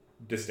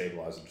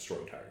destabilize and destroy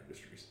entire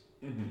industries.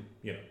 Mm-hmm.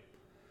 You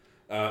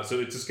know, so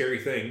it's a scary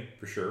thing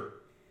for sure,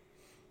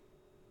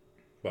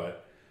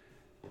 but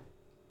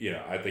you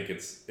know, I think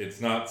it's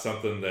not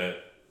something that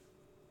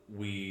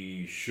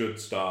we should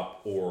stop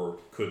or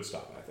could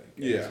stop. I think.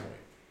 Yeah.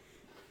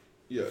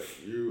 Yeah,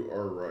 you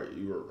are right.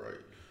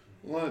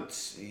 Let's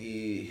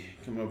see.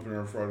 Come up in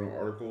our final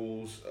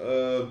articles.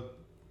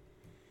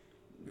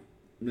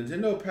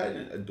 Nintendo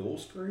patented a dual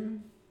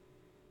screen?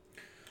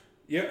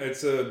 Yeah,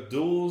 it's a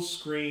dual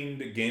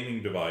screened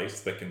gaming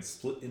device that can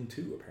split in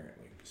two,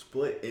 apparently.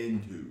 Split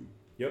in two?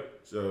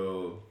 Yep.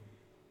 So,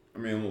 I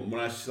mean,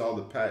 when I saw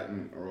the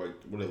patent, or like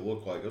what it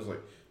looked like, I was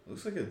like, it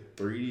looks like a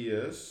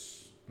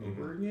 3DS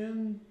over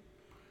again?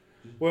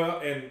 Well,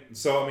 and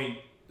so, I mean,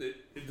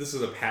 this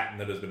is a patent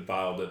that has been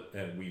filed,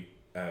 and we,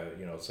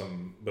 you know,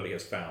 somebody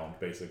has found,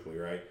 basically,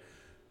 right?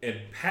 And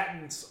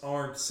patents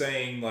aren't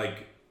saying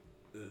like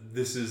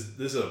this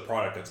is a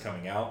product that's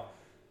coming out.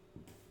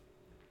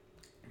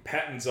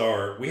 Patents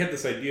are, we had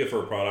this idea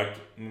for a product,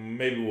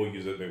 maybe we'll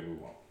use it, maybe we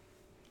won't.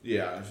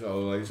 Yeah,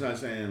 so like it's not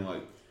saying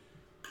like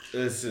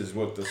this is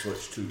what the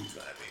Switch 2 is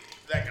gonna be,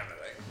 that kind of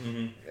thing.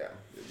 Mm-hmm. Yeah,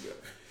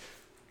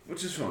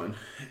 which is fun.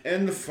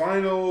 And the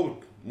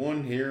final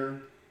one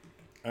here.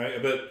 All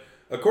right, but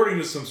according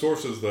to some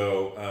sources,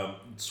 though,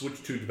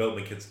 Switch 2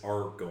 development kits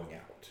are going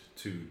out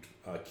to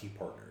key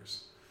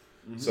partners.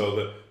 Mm-hmm.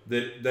 So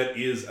that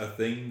is a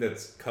thing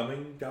that's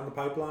coming down the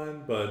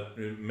pipeline, but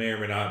it may or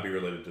may not be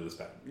related to this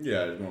patent.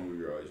 Yeah, it's going to be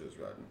related to this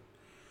patent.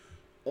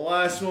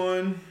 Last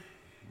one.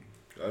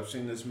 I've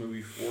seen this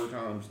movie 4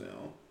 times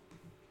now.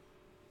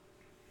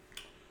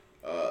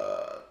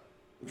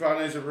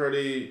 Nights At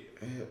Freddy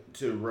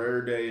to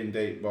rare day and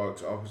date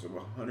box office of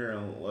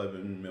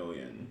 111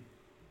 million.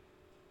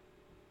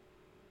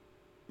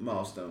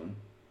 Milestone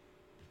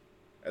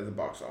at the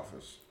box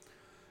office.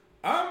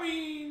 I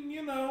mean,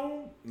 you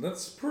know,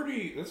 that's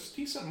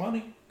decent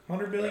money.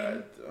 100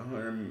 billion?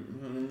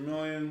 100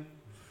 million.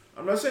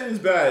 I'm not saying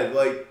it's bad.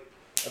 Like,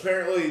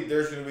 apparently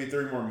there's going to be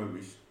 3 more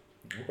movies.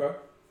 Okay.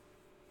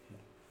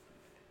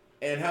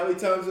 And how many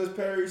times has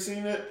Perry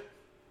seen it?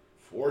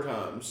 4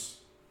 times.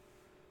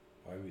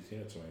 Why have you seen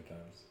it so many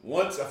times?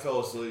 Once I fell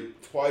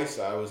asleep. Twice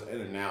I was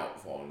in and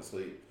out falling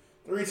asleep.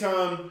 3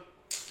 times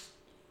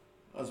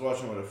I was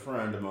watching with a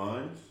friend of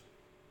mine.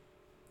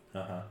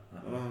 And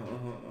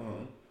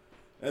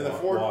the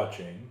 4th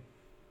watching.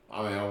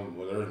 I mean,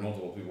 there was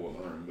multiple people in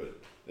the room, but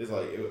it's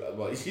like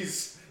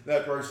he's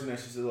that person that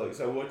she said like,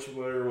 so which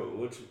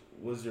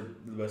was the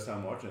best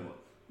time watching it?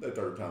 The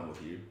 3rd time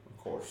with you, of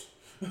course.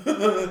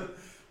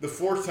 The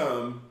 4th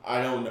time,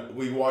 I don't know.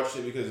 We watched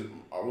it because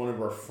one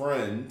of our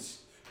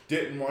friends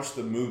didn't watch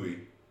the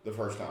movie the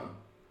first time.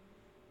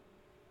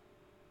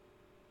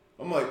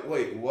 I'm like,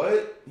 wait,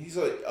 what? He's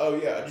like, oh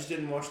yeah, I just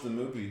didn't watch the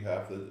movie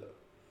half the.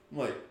 I'm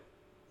like,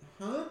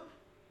 huh?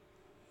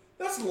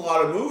 That's a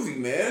lot of movie,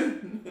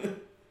 man.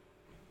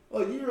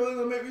 Like, you really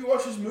gonna make me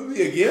watch this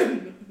movie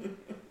again?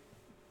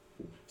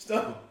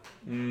 Stop.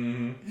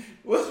 Mm-hmm.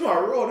 What's my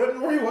rule? I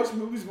don't really watch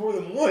movies more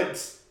than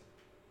once.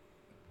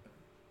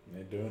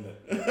 They're doing it.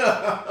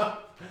 I've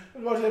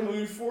watched that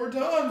movie 4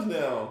 times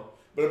now.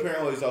 But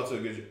apparently it's also a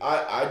good.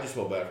 I just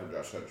felt bad for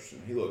Josh Hutcherson.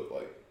 He looked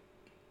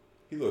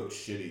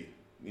shitty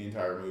the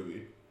entire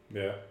movie.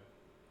 Yeah.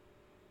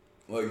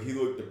 Like, he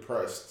looked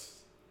depressed.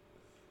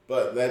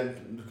 But that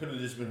could have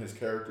just been his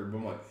character. But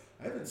I'm like,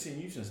 I haven't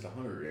seen you since The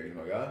Hunger Games,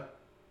 my guy.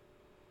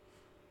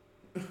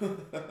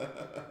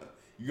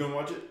 You gonna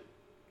watch it?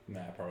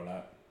 Nah, probably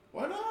not.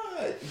 Why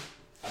not?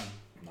 I'm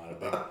not a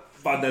big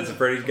Five Nights at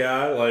Freddy's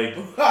guy. Like,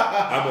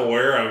 I'm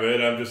aware of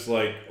it. I'm just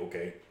like,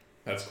 okay,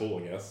 that's cool,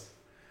 I guess.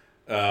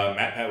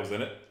 Matt Pat was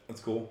in it.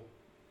 That's cool.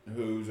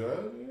 Who's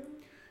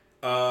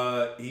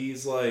that?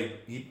 He's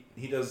like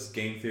he does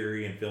game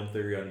theory and film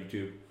theory on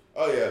YouTube.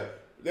 Oh yeah,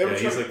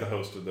 He's like the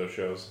host of those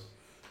shows.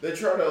 They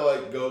try to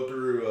like go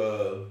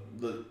through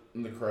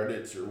the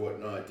credits or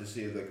whatnot to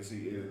see if they can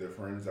see any of their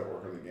friends that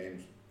work on the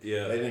games.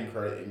 Yeah, they didn't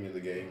credit any of the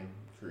game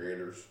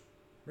creators.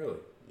 Really?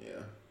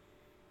 Yeah.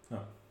 Huh.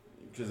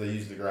 Because they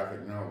used the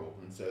graphic novel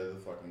instead of the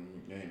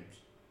fucking games.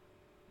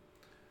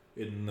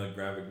 Isn't the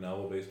graphic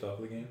novel based off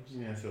of the games?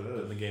 Yeah, so it is.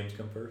 Didn't the games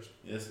come first?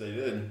 Yes, they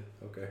did.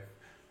 Okay.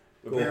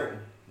 Cool.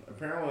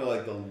 Apparently,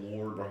 like, the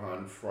lore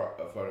behind Five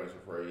Nights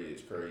at Freddy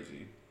is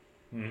crazy.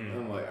 Mm-hmm. And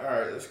I'm like,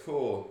 alright, that's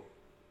cool.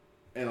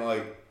 And,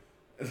 like,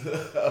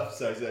 I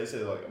said,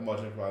 like, I'm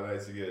watching Five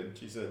Nights again.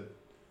 She said,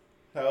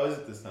 how is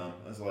it this time?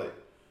 I was like,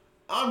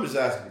 I'm just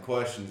asking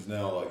questions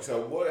now. Like,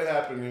 so what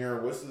happened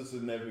here? What's the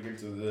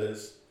significance of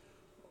this?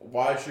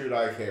 Why should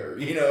I care?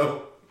 You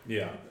know?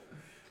 Yeah.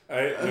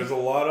 There's a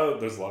lot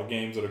of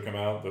games that have come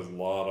out. There's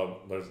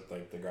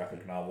like the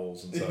graphic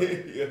novels and stuff.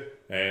 Yeah.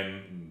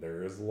 And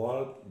there is a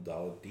lot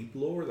of deep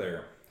lore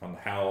there on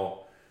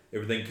how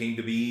everything came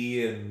to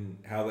be and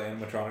how the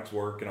animatronics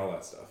work and all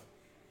that stuff.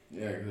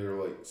 Yeah, because they're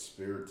like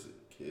spirits of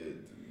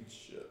kids and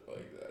shit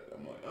like that.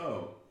 I'm like,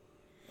 oh,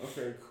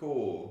 okay,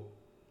 cool.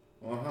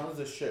 Well, how does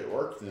this shit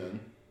work then?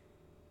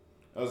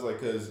 I was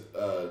like, because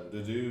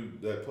the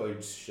dude that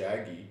played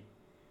Shaggy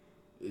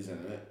is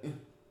in it.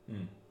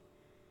 Hmm.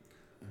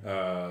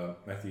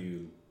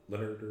 Matthew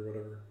Leonard or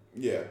whatever.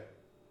 Yeah.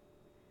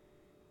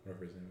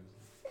 Whatever his name is.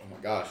 Oh my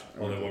gosh.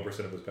 Only 1%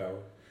 of his power.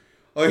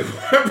 Only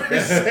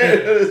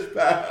 1% of his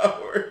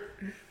power.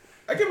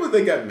 I can't believe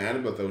they got mad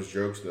about those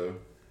jokes though.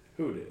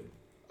 Who did?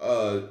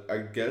 I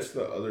guess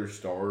the other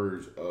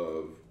stars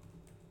of.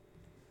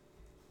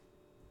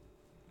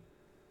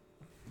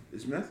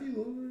 Is Matthew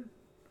Lillard?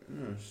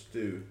 No,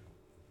 Stu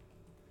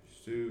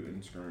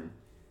and Scream.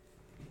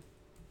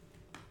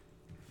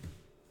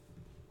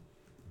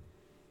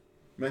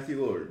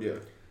 Matthew Lillard, yeah.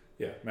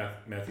 Yeah,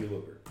 Matthew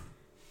Lillard.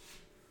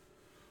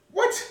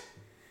 What?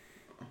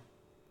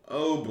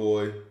 Oh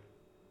boy.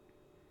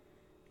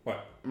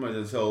 What? I'm going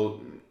to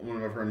tell one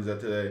of my friends that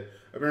today.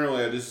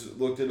 Apparently, I just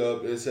looked it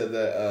up. It said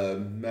that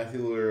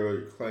Matthew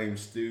Lillard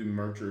claims Stu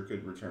Mercher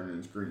could return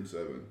in Scream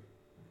 7.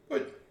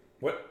 What?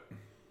 What?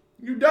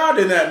 You died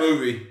in that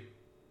movie.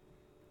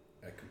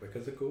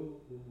 Because of cool.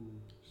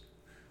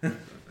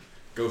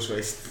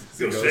 Ghostface.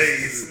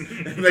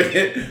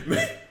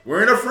 Ghostface.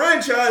 We're in a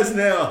franchise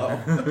now.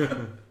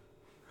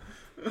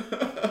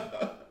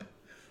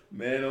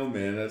 Man, oh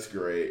man, that's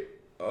great.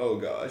 Oh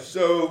gosh.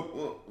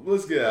 So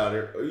let's get out of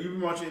here. Have you been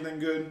watching anything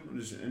good,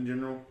 just in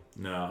general?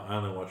 No, I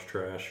only watch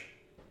trash.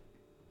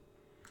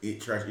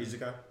 Eat trash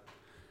isekai.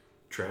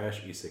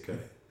 Trash isekai.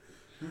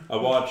 I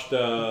watched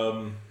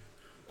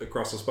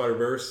Across the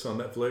Spiderverse on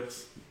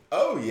Netflix.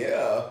 Oh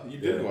yeah, you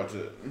did watch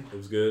it. It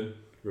was good,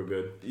 real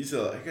good. You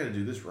said I gotta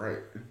do this right.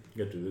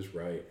 You gotta do this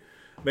right,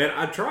 man.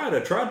 I tried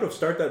to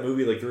start that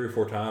movie like 3 or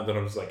 4 times, and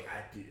I was like,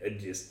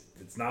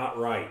 it's not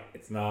right.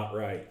 It's not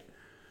right.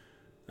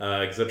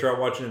 Because I tried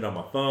watching it on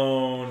my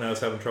phone. I was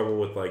having trouble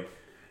with I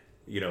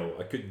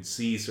couldn't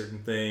see certain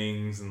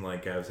things, and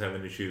like I was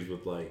having issues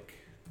with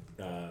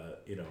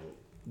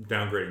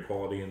downgrading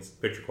quality and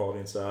picture quality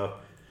and stuff.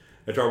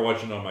 I tried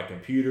watching it on my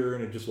computer,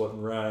 and it just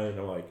wasn't right. And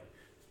I'm like,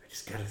 I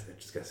just gotta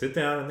sit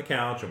down on the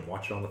couch and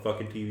watch it on the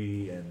fucking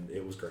TV, and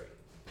it was great.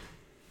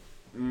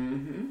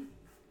 Mm-hmm.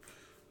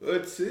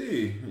 Let's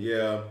see.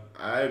 Yeah,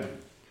 I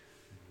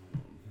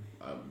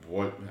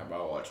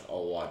watched a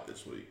lot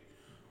this week.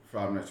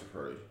 Five Nights at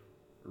Freddy.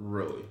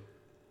 Really.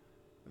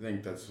 I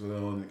think that's the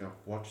only thing I've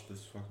watched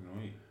this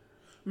fucking week.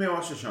 I mean, I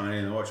watched The Shining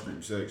and I watched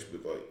Scream 6,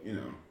 but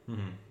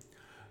Mm-hmm.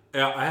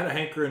 Yeah, I had a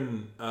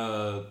hankering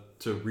to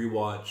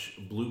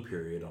rewatch Blue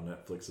Period on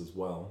Netflix as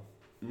well.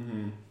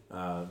 Mm-hmm.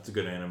 It's a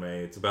good anime.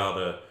 It's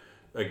about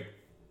a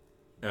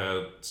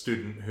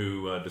student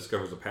who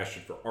discovers a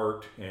passion for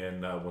art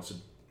and wants to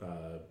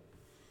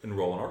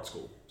enroll in art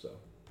school. So,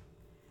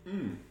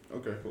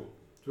 okay, cool.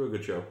 It's a really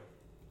good show.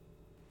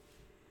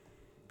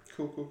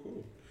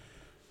 Cool.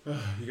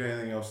 You got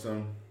anything else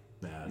done?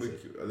 Nah, I think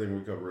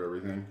we covered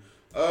everything.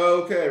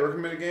 Okay,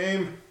 recommended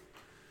game.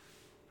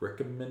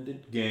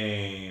 Recommended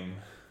game.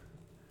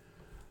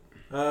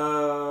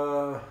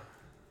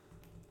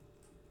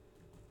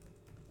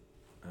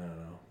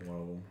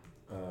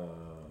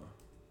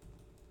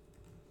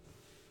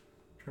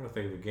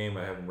 to think of a game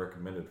I haven't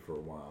recommended for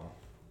a while.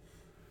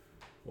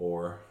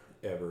 Or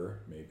ever,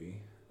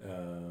 maybe.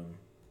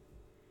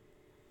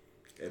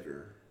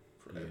 Forever.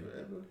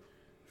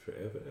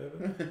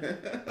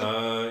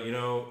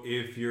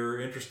 If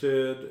you're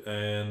interested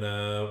in,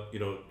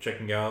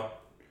 checking out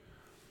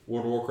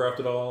World of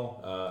Warcraft at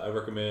all, I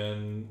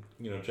recommend,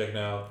 checking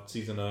out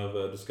Season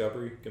of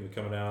Discovery. Going to be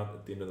coming out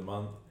at the end of the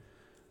month.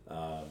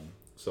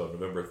 So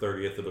November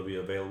 30th, it'll be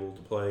available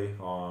to play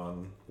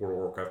on World of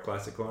Warcraft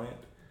Classic Client.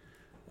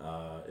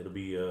 It'll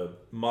be a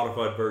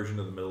modified version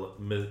of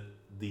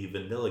the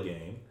vanilla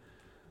game.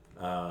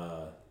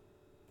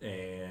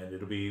 And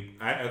it'll be,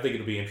 I think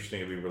it'll be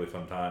interesting. It'll be a really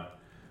fun time.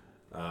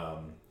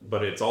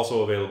 But it's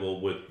also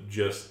available with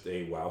just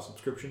a WoW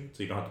subscription,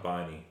 so you don't have to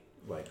buy any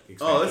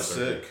expansions. Oh, that's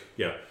sick.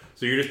 Yeah,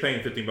 so you're just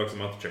paying $15 a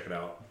month to check it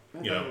out.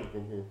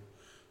 Cool.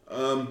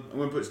 I'm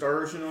gonna put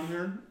Star Ocean on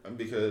here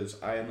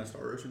because I am a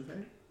Star Ocean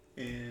fan,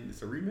 and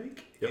it's a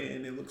remake,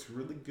 and it looks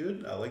really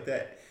good. I like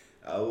that.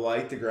 I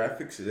like the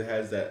graphics. It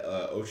has that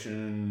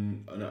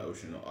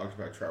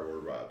Octopath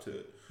Traveler vibe to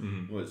it.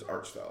 Mm-hmm. With its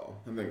art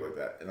style and things like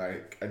that, and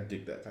I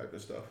dig that type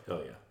of stuff.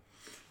 Hell yeah.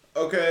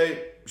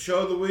 Okay,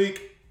 show of the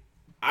week.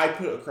 I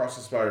put Across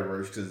the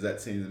Spiderverse because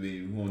that seems to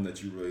be one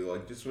that you really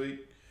like this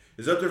week.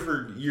 It's up there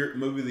for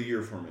movie of the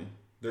year for me.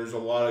 There's a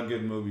lot of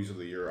good movies of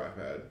the year I've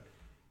had.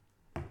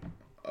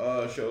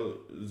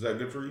 Is that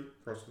good for you?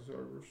 Across the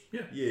Spiderverse?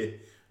 Yeah. Yeah.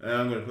 And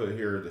I'm gonna put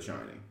here The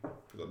Shining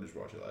because I just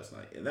watched it last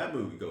night, and that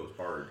movie goes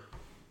hard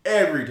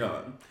every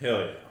time.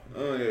 Hell yeah.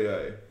 Oh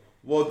yeah.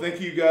 Well, thank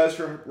you guys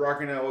for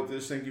rocking out with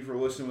this. Thank you for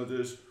listening with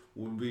this.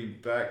 We'll be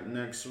back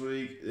next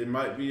week. It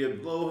might be a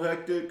little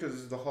hectic because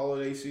it's the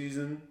holiday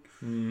season.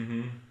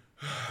 Mm-hmm.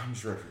 I'm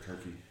just ready for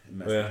turkey and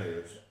mashed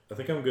potatoes. I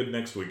think I'm good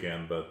next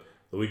weekend, but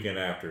the weekend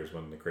after is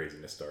when the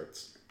craziness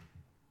starts.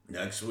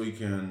 Next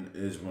weekend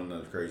is when the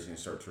craziness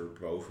starts for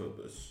both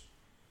of us.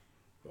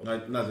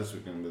 Not this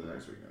weekend, but the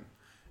next weekend.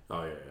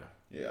 Oh, yeah.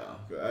 Yeah,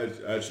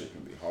 that shit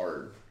can be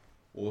hard.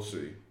 We'll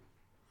see.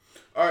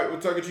 All right,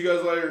 we'll talk to you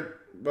guys later.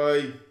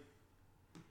 Bye.